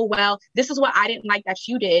 oh, well, this is what I didn't like that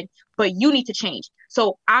you did, but you need to change.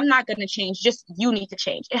 So I'm not going to change. Just you need to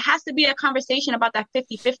change. It has to be a conversation about that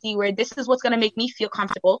 50-50 where this is what's going to make me feel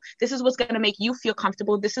comfortable. This is what's going to make you feel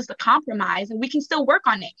comfortable. This is the compromise and we can still work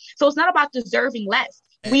on it. So it's not about deserving less.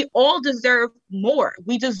 We all deserve more.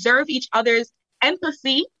 We deserve each other's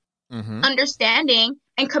empathy, understanding,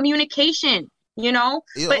 and communication. You know,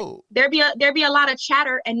 but there be a lot of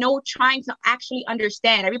chatter and no trying to actually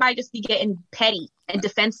understand. Everybody just be getting petty and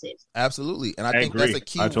defensive. Absolutely, and I think agree. that's a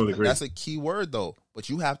key. I totally agree. That's a key word, though. But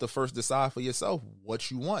you have to first decide for yourself what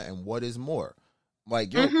you want and what is more.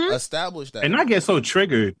 Like you establish that, and I get so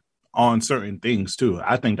triggered on certain things too.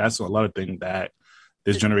 I think that's a lot of things that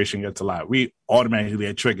this generation gets a lot. We automatically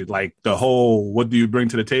get triggered, like the whole "what do you bring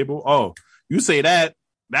to the table?" Oh, you say that.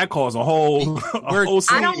 That caused a whole.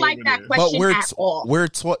 I don't like that question but at all. We're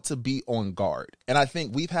taught to be on guard, and I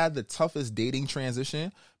think we've had the toughest dating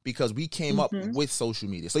transition because we came up with social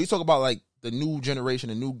media. So you talk about like the new generation,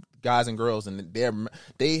 the new guys and girls, and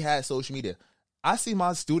they had social media. I see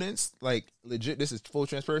my students like legit. This is full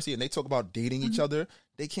transparency, and they talk about dating each other.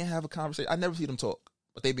 They can't have a conversation. I never see them talk,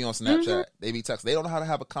 but they be on Snapchat. They be text. They don't know how to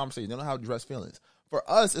have a conversation. They don't know how to address feelings. For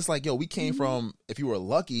us, it's like, yo, we came from. If you were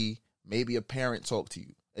lucky, maybe a parent talked to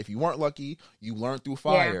you. If you weren't lucky, you learned through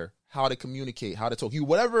fire how to communicate, how to talk. You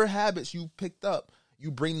whatever habits you picked up, you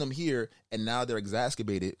bring them here, and now they're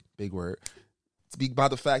exacerbated. Big word. Speak by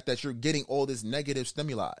the fact that you're getting all this negative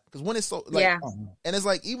stimuli. Because when it's so like, and it's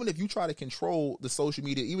like even if you try to control the social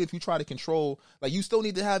media, even if you try to control, like you still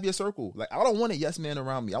need to have your circle. Like I don't want a yes man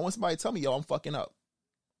around me. I want somebody to tell me, yo, I'm fucking up.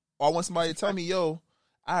 Or I want somebody to tell me, yo,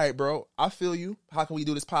 all right, bro, I feel you. How can we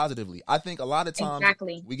do this positively? I think a lot of times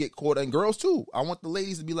we get caught, and girls too. I want the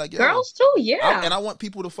ladies to be like, yo, girls too, and I want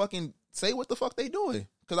people to fucking say what the fuck they doing.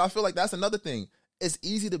 Because I feel like that's another thing. It's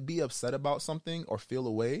easy to be upset about something or feel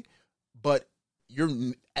away, but you're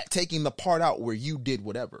taking the part out where you did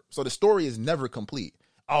whatever. So the story is never complete.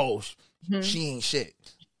 Oh, she ain't shit.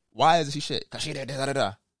 Why is she shit? Because she did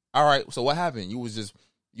da-da-da. All right, so what happened? You was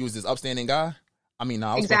this upstanding guy? I mean,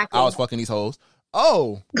 I was fucking these hoes.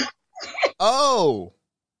 Oh.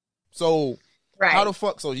 So how the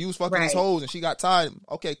fuck? So you was fucking these hoes and she got tired.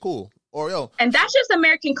 Okay, cool. Or yo. And that's just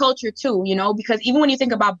American culture too, you know, because even when you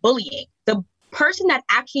think about bullying, the person that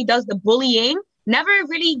actually does the bullying never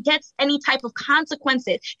really gets any type of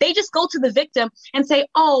consequences. They just go to the victim and say,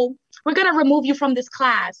 oh, we're going to remove you from this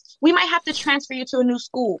class. We might have to transfer you to a new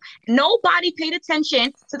school. Nobody paid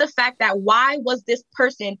attention to the fact that why was this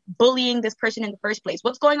person bullying this person in the first place?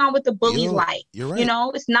 What's going on with the bully's life? You're right. You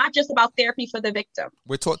know, it's not just about therapy for the victim.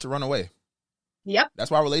 We're taught to run away. Yep. That's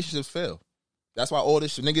why relationships fail. That's why all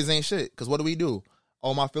this niggas ain't shit. Because what do?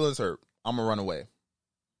 Oh, my feelings hurt. I'm going to run away.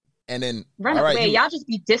 And then run away. Y'all just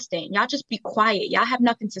be distant. Y'all just be quiet. Y'all have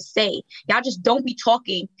nothing to say. Y'all just don't be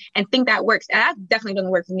talking and think that works. And that definitely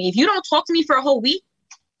doesn't work for me. If you don't talk to me for a whole week,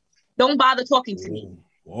 don't bother talking to me.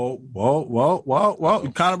 Whoa.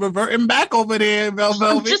 You kind of reverting back over there, Velvet.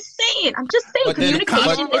 I'm just saying.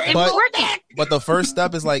 Communication is important. But the first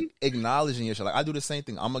step is like acknowledging your shit. Like I do the same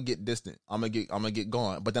thing. I'm gonna get distant. I'm gonna get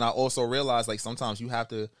going. But then I also realize like sometimes you have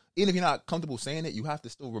to, even if you're not comfortable saying it, you have to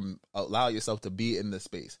still allow yourself to be in the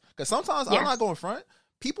space. Because sometimes I'm not going front.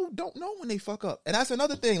 People don't know when they fuck up, and that's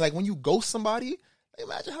another thing. Like when you ghost somebody,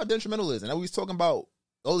 imagine how detrimental it is. And we was talking about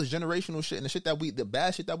all this generational shit and the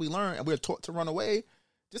bad shit that we learn, and we're taught to run away.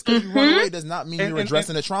 Just because you run away does not mean you're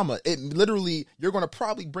addressing the trauma. It literally, you're going to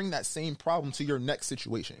probably bring that same problem to your next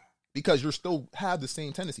situation because you still have the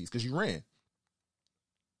same tendencies because you ran.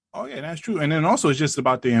 Oh yeah, that's true. And then also it's just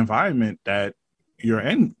about the environment that you're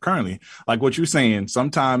in currently. Like what you're saying,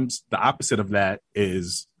 sometimes the opposite of that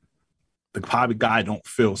is the probably guy don't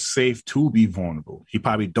feel safe to be vulnerable. He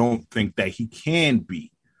probably don't think that he can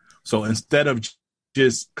be. So instead of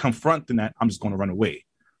just confronting that, I'm just going to run away.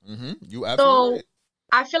 Mm-hmm. You absolutely. So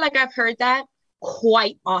I feel like I've heard that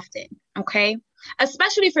quite often. Okay,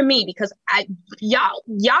 especially for me because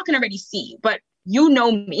y'all can already see, but you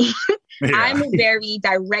know me. Yeah. I'm a very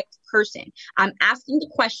direct person. I'm asking the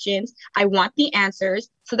questions. I want the answers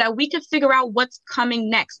so that we can figure out what's coming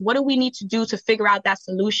next. What do we need to do to figure out that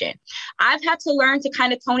solution? I've had to learn to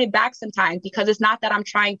kind of tone it back sometimes because it's not that I'm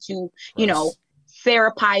trying to, you know,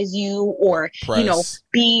 therapize you or, you know,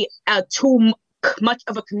 be too much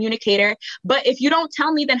of a communicator. But if you don't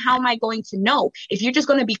tell me, then how am I going to know? If you're just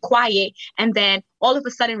going to be quiet and then all of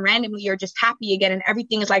a sudden randomly you're just happy again and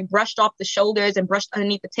everything is like brushed off the shoulders and brushed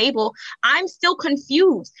underneath the table, I'm still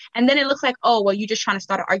confused. And then it looks like, oh, well, you're just trying to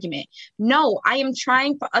start an argument. No, I am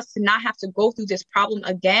trying for us to not have to go through this problem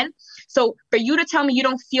again. So for you to tell me you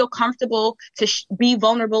don't feel comfortable to be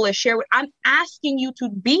vulnerable or share, I'm asking you to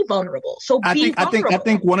be vulnerable. So I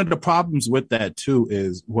think one of the problems with that too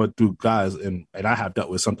is what do guys, and I have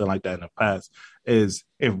dealt with something like that in the past, is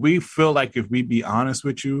if we feel like if we be honest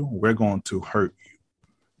with you, we're going to hurt you.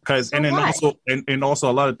 Because and then also and also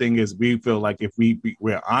a lot of thing is we feel like if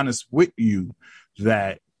we're honest with you,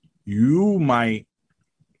 that you might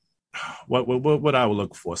what I would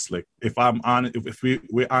look for, Slick. If I'm honest, if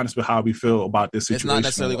we're honest with how we feel about this situation, it's not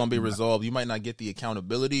necessarily going to be resolved. You might not get the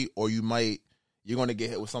accountability, or you're going to get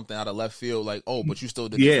hit with something out of left field, like, oh, but you still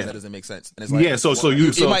did this, and that doesn't make sense. And it's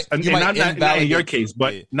like, not in your case,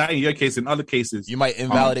 but not in your case. In other cases, you might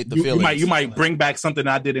invalidate the feelings. You might bring back something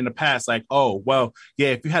I did in the past, like, oh, well, yeah,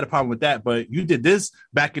 if you had a problem with that, but you did this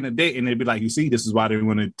back in the day, and they'd be like, you see, this is why they didn't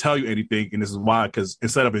want to tell you anything, and this is why, because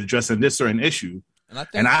instead of addressing this certain issue,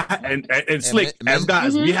 and Slick, as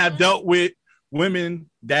guys, we have dealt with women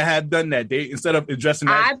that have done that. They instead of addressing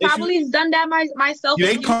that, I've probably done that myself.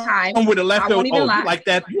 They come with a leftover. Oh, you like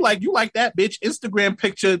that? You like that bitch Instagram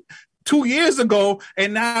picture 2 years ago,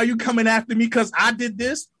 and now you coming after me because I did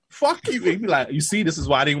this. Fuck you. Be like, you see, this is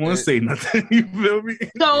why I didn't want to say nothing. You feel me?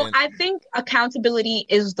 So I think accountability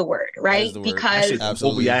is the word, right? Because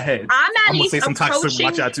over your head. I'm gonna say some toxic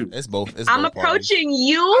watch out too. It's both. I'm approaching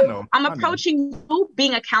you. I'm approaching you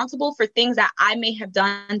being accountable for things that I may have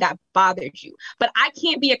done that bothered you. But I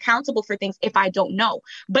can't be accountable for things if I don't know.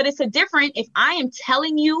 But it's a different if I am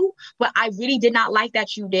telling you what I really did not like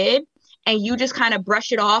that you did, and you just kind of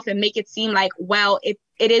brush it off and make it seem like, well, it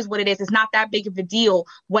is what it is. It's not that big of a deal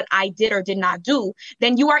what I did or did not do.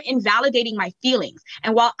 Then you are invalidating my feelings.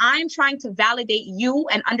 And while I'm trying to validate you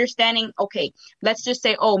and understanding, okay, let's just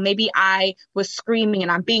say, oh, maybe I was screaming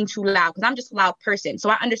and I'm being too loud because I'm just a loud person.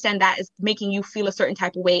 So I understand that is making you feel a certain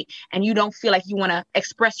type of way and you don't feel like you want to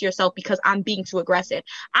express yourself because I'm being too aggressive.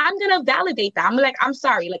 I'm going to validate that. I'm like, I'm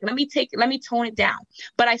sorry. Like, let me tone it down.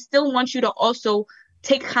 But I still want you to also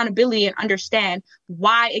take accountability and understand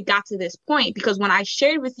why it got to this point. Because when I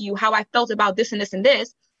shared with you how I felt about this and this and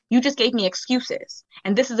this, you just gave me excuses.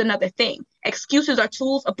 And this is another thing. Excuses are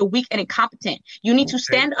tools of the weak and incompetent. You need to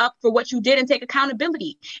stand up for what you did and take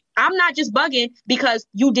accountability. I'm not just bugging because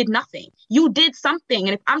you did nothing. You did something.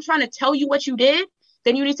 And if I'm trying to tell you what you did,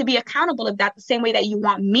 then you need to be accountable of that the same way that you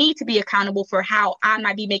want me to be accountable for how I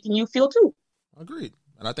might be making you feel too. Agreed.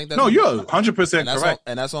 And I think that's you're 100% correct.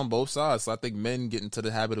 And that's on both sides. So I think men get into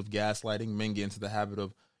the habit of gaslighting. Men get into the habit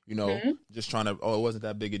of, just trying to, it wasn't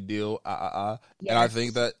that big a deal. Yes. And I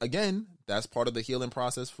think that, again, that's part of the healing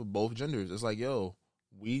process for both genders. It's like, yo,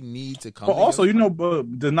 we need to come together. Also,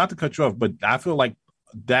 but not to cut you off, but I feel like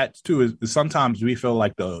that too is sometimes we feel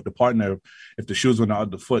like the partner, if the shoes were on the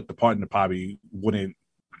other foot, the partner probably wouldn't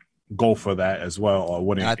go for that as well or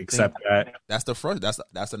wouldn't accept that.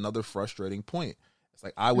 That's another frustrating point. It's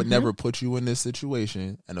like, I would never put you in this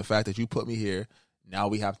situation. And the fact that you put me here, now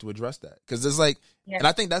we have to address that. Because it's like, and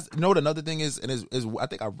I think that's, what another thing is, and is I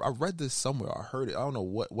think I read this somewhere. I heard it. I don't know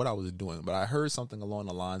what I was doing, but I heard something along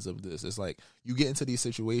the lines of this. It's like, you get into these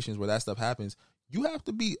situations where that stuff happens. You have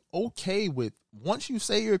to be okay with, once you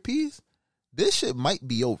say your piece, this shit might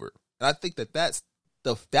be over. And I think that's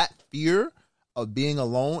that fear of being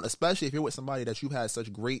alone, especially if you're with somebody that you've had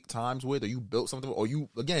such great times with, or you built something, or you,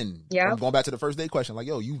 again, I'm going back to the first date question, like,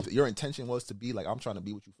 yo, your intention was to be like, I'm trying to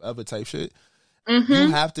be with you forever type shit. You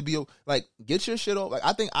have to be like, get your shit off. Like,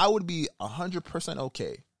 I think I would be 100%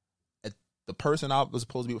 okay if the person I was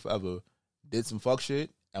supposed to be with forever did some fuck shit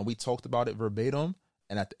and we talked about it verbatim,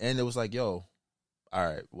 and at the end it was like, yo, all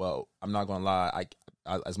right, well, I'm not gonna lie,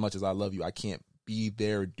 I as much as I love you, I can't be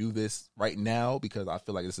there, do this right now because I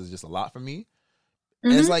feel like this is just a lot for me.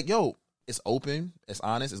 And it's like, yo, it's open, it's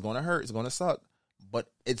honest, it's going to hurt, it's going to suck, but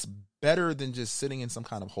it's better than just sitting in some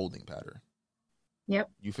kind of holding pattern. Yep.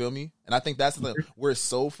 You feel me? And I think that's we're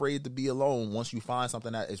so afraid to be alone once you find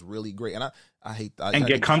something that is really great. And I hate that. And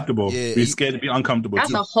get comfortable. Be scared to be uncomfortable.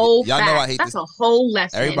 That's too. a whole Y'all know I hate That's this. a whole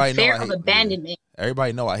lesson. Everybody know Fear I hate of abandonment.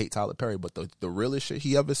 Everybody know I hate Tyler Perry, but the realest shit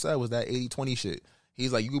he ever said was that 80-20 shit.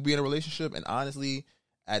 He's like, you could be in a relationship and honestly,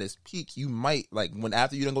 at its peak, you might, like, when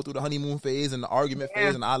after you done go through the honeymoon phase and the argument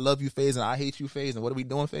phase and I love you phase and I hate you phase and what are we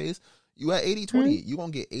doing phase, you at 80-20. You're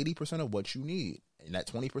going to get 80% of what you need. And that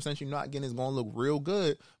 20% you're not getting is going to look real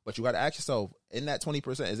good, but you got to ask yourself, in that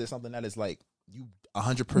 20%, is it something that is like you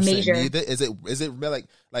 100% need it? Is it like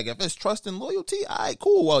if it's trust and loyalty, all right,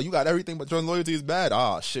 cool. Well, you got everything, but trust and loyalty is bad.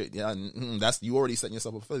 Oh shit, yeah, that's you already setting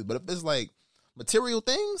yourself up for failure. But if it's like material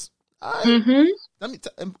things, all right,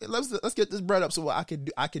 let's get this bread up so I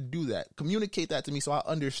could do that. Communicate that to me so I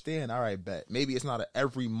understand. All right, bet maybe it's not a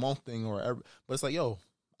every month thing but it's like, yo,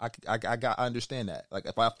 I understand that. Like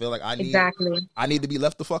if I feel like I need to be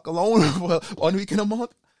left the fuck alone for 1 week in a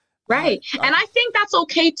month. Right. And I think that's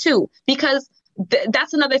okay too, because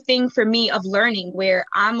that's another thing for me of learning where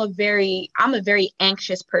I'm a very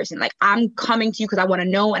anxious person. Like I'm coming to you because I want to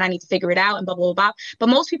know and I need to figure it out and blah, blah, blah. But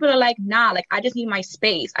most people are like, nah, like I just need my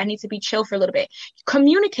space. I need to be chill for a little bit.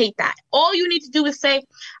 Communicate that. All you need to do is say,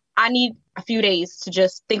 I need a few days to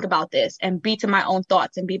just think about this and be to my own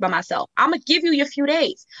thoughts and be by myself. I'm going to give you your few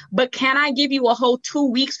days, but can I give you a whole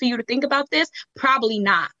 2 weeks for you to think about this? Probably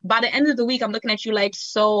not. By the end of the week, I'm looking at you like,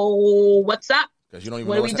 so what's up? Because you don't even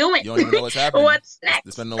what know are we doing? You don't even know what's happening. What's next?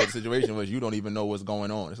 Depending on what the situation was, you don't even know what's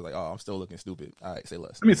going on. It's like, oh, I'm still looking stupid. All right, say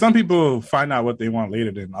less. I mean, some people find out what they want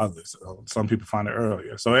later than others. Some people find it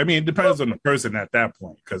earlier. So, I mean, it depends on the person at that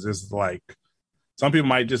point because it's like, some people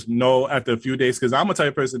might just know after a few days because I'm a type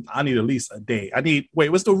of person, I need at least a day.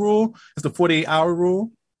 What's the rule? It's the 48-hour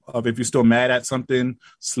rule of if you're still mad at something,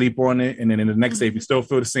 sleep on it. And then in the next day, if you still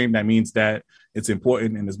feel the same, that means that it's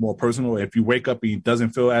important and it's more personal. If you wake up and it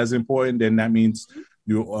doesn't feel as important, then that means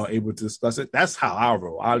you are able to discuss it. That's how I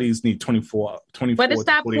roll. I at least need 24 But it's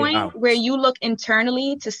that point hours. where you look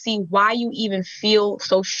internally to see why you even feel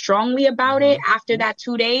so strongly about it after that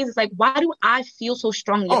 2 days. It's like, why do I feel so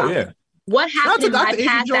strongly about it? What happened in my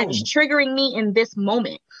past that's triggering me in this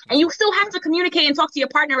moment? And you still have to communicate and talk to your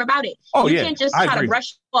partner about it. You can't just try to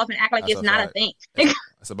brush off and act like it's not a thing.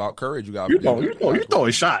 It's about courage. You got you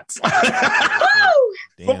throwing shots.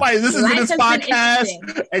 Somebody listening to this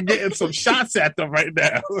podcast and getting some shots at them right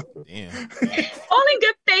now. Damn. All in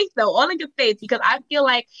good faith, though. All in good faith, because I feel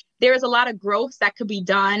like there is a lot of growth that could be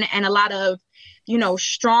done and a lot of,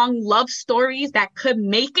 strong love stories that could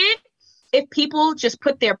make it. If people just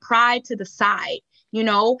put their pride to the side,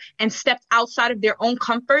 and stepped outside of their own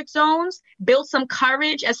comfort zones, built some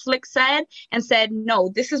courage, as Slick said, and said, no,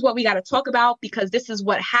 this is what we got to talk about because this is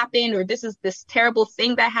what happened, or this is this terrible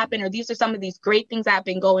thing that happened, or these are some of these great things that have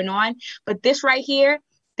been going on. But this right here,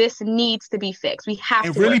 this needs to be fixed. We have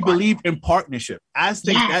to really believe in partnership. I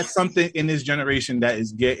think that's something in this generation that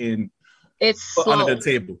is getting put under the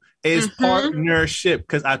table. Is partnership.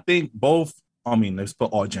 Because I think let's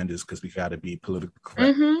put all genders because we got to be politically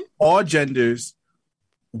correct. All genders,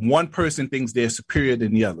 one person thinks they're superior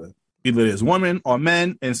than the other. Either there's women or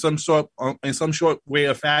men in some short way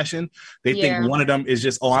of fashion. They think one of them is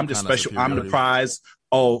just, I'm just special. I'm the prize.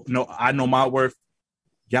 Oh, no, I know my worth.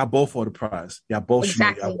 Y'all both are the prize. Y'all both should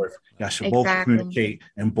know y'all worth. Y'all should both communicate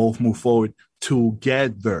and both move forward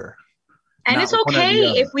together. And it's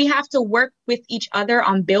okay if we have to work with each other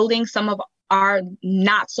on building some of are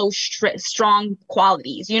not so strong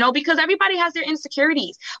qualities, because everybody has their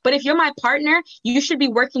insecurities. But if you're my partner, you should be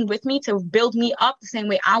working with me to build me up the same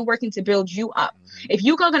way I'm working to build you up. If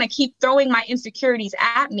you're going to keep throwing my insecurities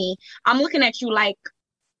at me, I'm looking at you like,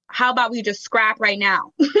 how about we just scrap right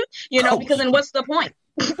now? Because then what's the point?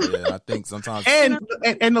 Yeah, I think sometimes. And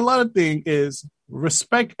the other thing is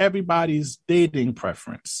respect everybody's dating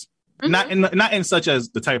preference. Not in such as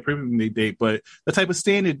the type of person they date, but the type of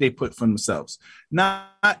standard they put for themselves. Not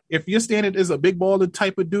if your standard is a big baller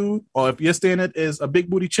type of dude, or if your standard is a big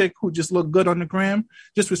booty chick who just look good on the gram,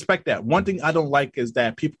 just respect that. One thing I don't like is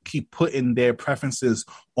that people keep putting their preferences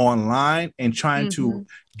online and trying to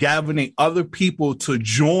galvanize other people to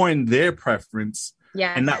join their preference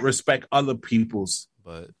and not respect other people's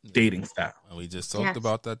dating style. And we just talked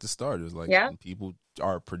about that to start. It was like people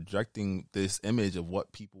are projecting this image of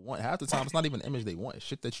what people want. Half the time, it's not even an image they want. It's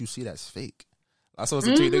shit that you see that's fake. I saw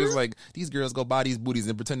some tweet niggas like, these girls go buy these booties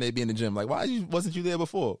and pretend they be in the gym. Like, wasn't you there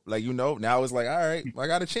before? Like, now it's like, all right, I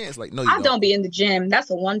got a chance. Like, no, I don't be in the gym. That's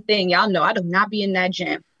the one thing. Y'all know I do not be in that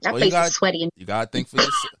gym. That place is sweaty. You got to think for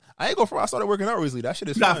yourself. I ain't go for I started working out recently. That shit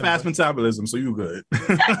is You got fast metabolism, so you good.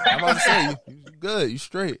 I'm about to say, you good. You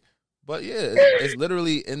straight. But yeah, it's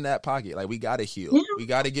literally in that pocket. Like, we got to heal. Yeah. We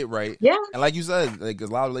got to get right. Yeah. And like you said, like, there's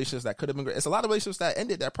a lot of relationships that could have been great. It's a lot of relationships that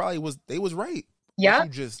ended that probably was right. Yeah.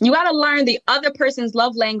 You got to learn the other person's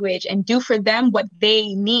love language and do for them what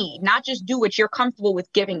they need, not just do what you're comfortable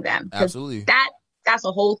with giving them. Absolutely. That's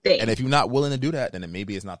a whole thing. And if you're not willing to do that, then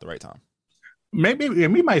maybe it's not the right time. Maybe,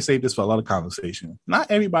 and we might save this for a lot of conversation. Not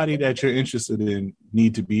everybody that you're interested in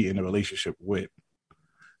need to be in a relationship with.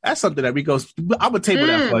 That's something that I would table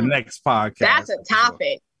that for the next podcast. That's a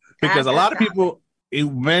topic. Because a lot of people,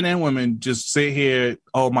 men and women, just sit here,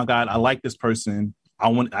 oh my God, I like this person.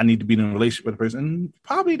 I need to be in a relationship with a person. And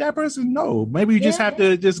probably that person, no. Maybe you just have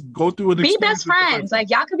to just go through an experience. Be best friends. Like,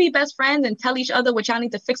 y'all could be best friends and tell each other what y'all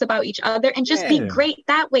need to fix about each other and just be great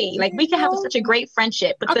that way. Like, we can have such a great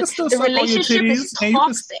friendship, but the relationship is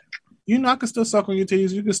toxic. I can still suck on your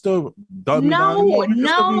titties. You can still dub me down. What?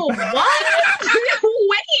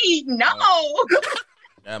 Wait, no.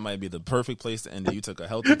 That might be the perfect place to end it. You took a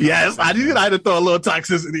healthy. Yes, I had to throw a little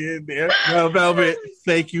toxicity in there. Well, Velvet,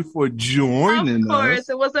 thank you for joining us. Of course,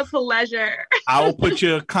 it was a pleasure. I will put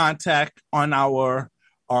your contact on our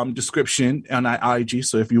description on our IG.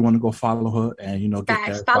 So if you want to go follow her and get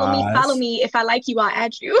that follow me. If I like you, I'll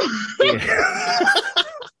add you.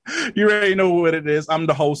 You already know what it is. I'm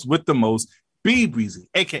the host with the most, B Breezy,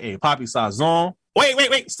 aka Poppy Sazon.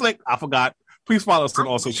 Wait, Slick. I forgot. Please follow us on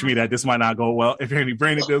all social media. This might not go well. If you have any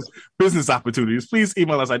branding deals, business opportunities, please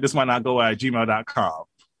email us at thismightnotgo@gmail.com. All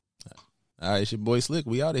right, it's your boy Slick.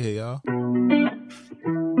 We out of here, y'all.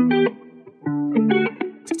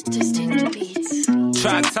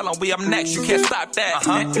 Try to tell them we up next, you can't stop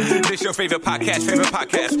that. This your favorite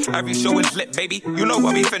podcast. Every show is lit, baby. You know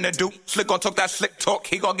what we finna do. Slick gon' talk that slick talk,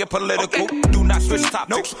 he gon' get political. Do not switch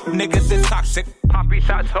topics, niggas is toxic. Poppy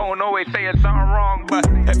shots don't always saying something wrong, but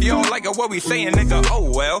if you don't like it, what we saying, nigga,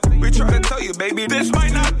 oh well. We try to tell you, baby, this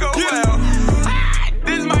might not go well.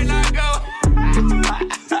 This might not go.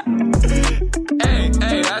 Hey,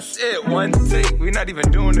 that's it. One take. We're not even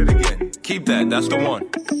doing it again. Keep that. That's the one.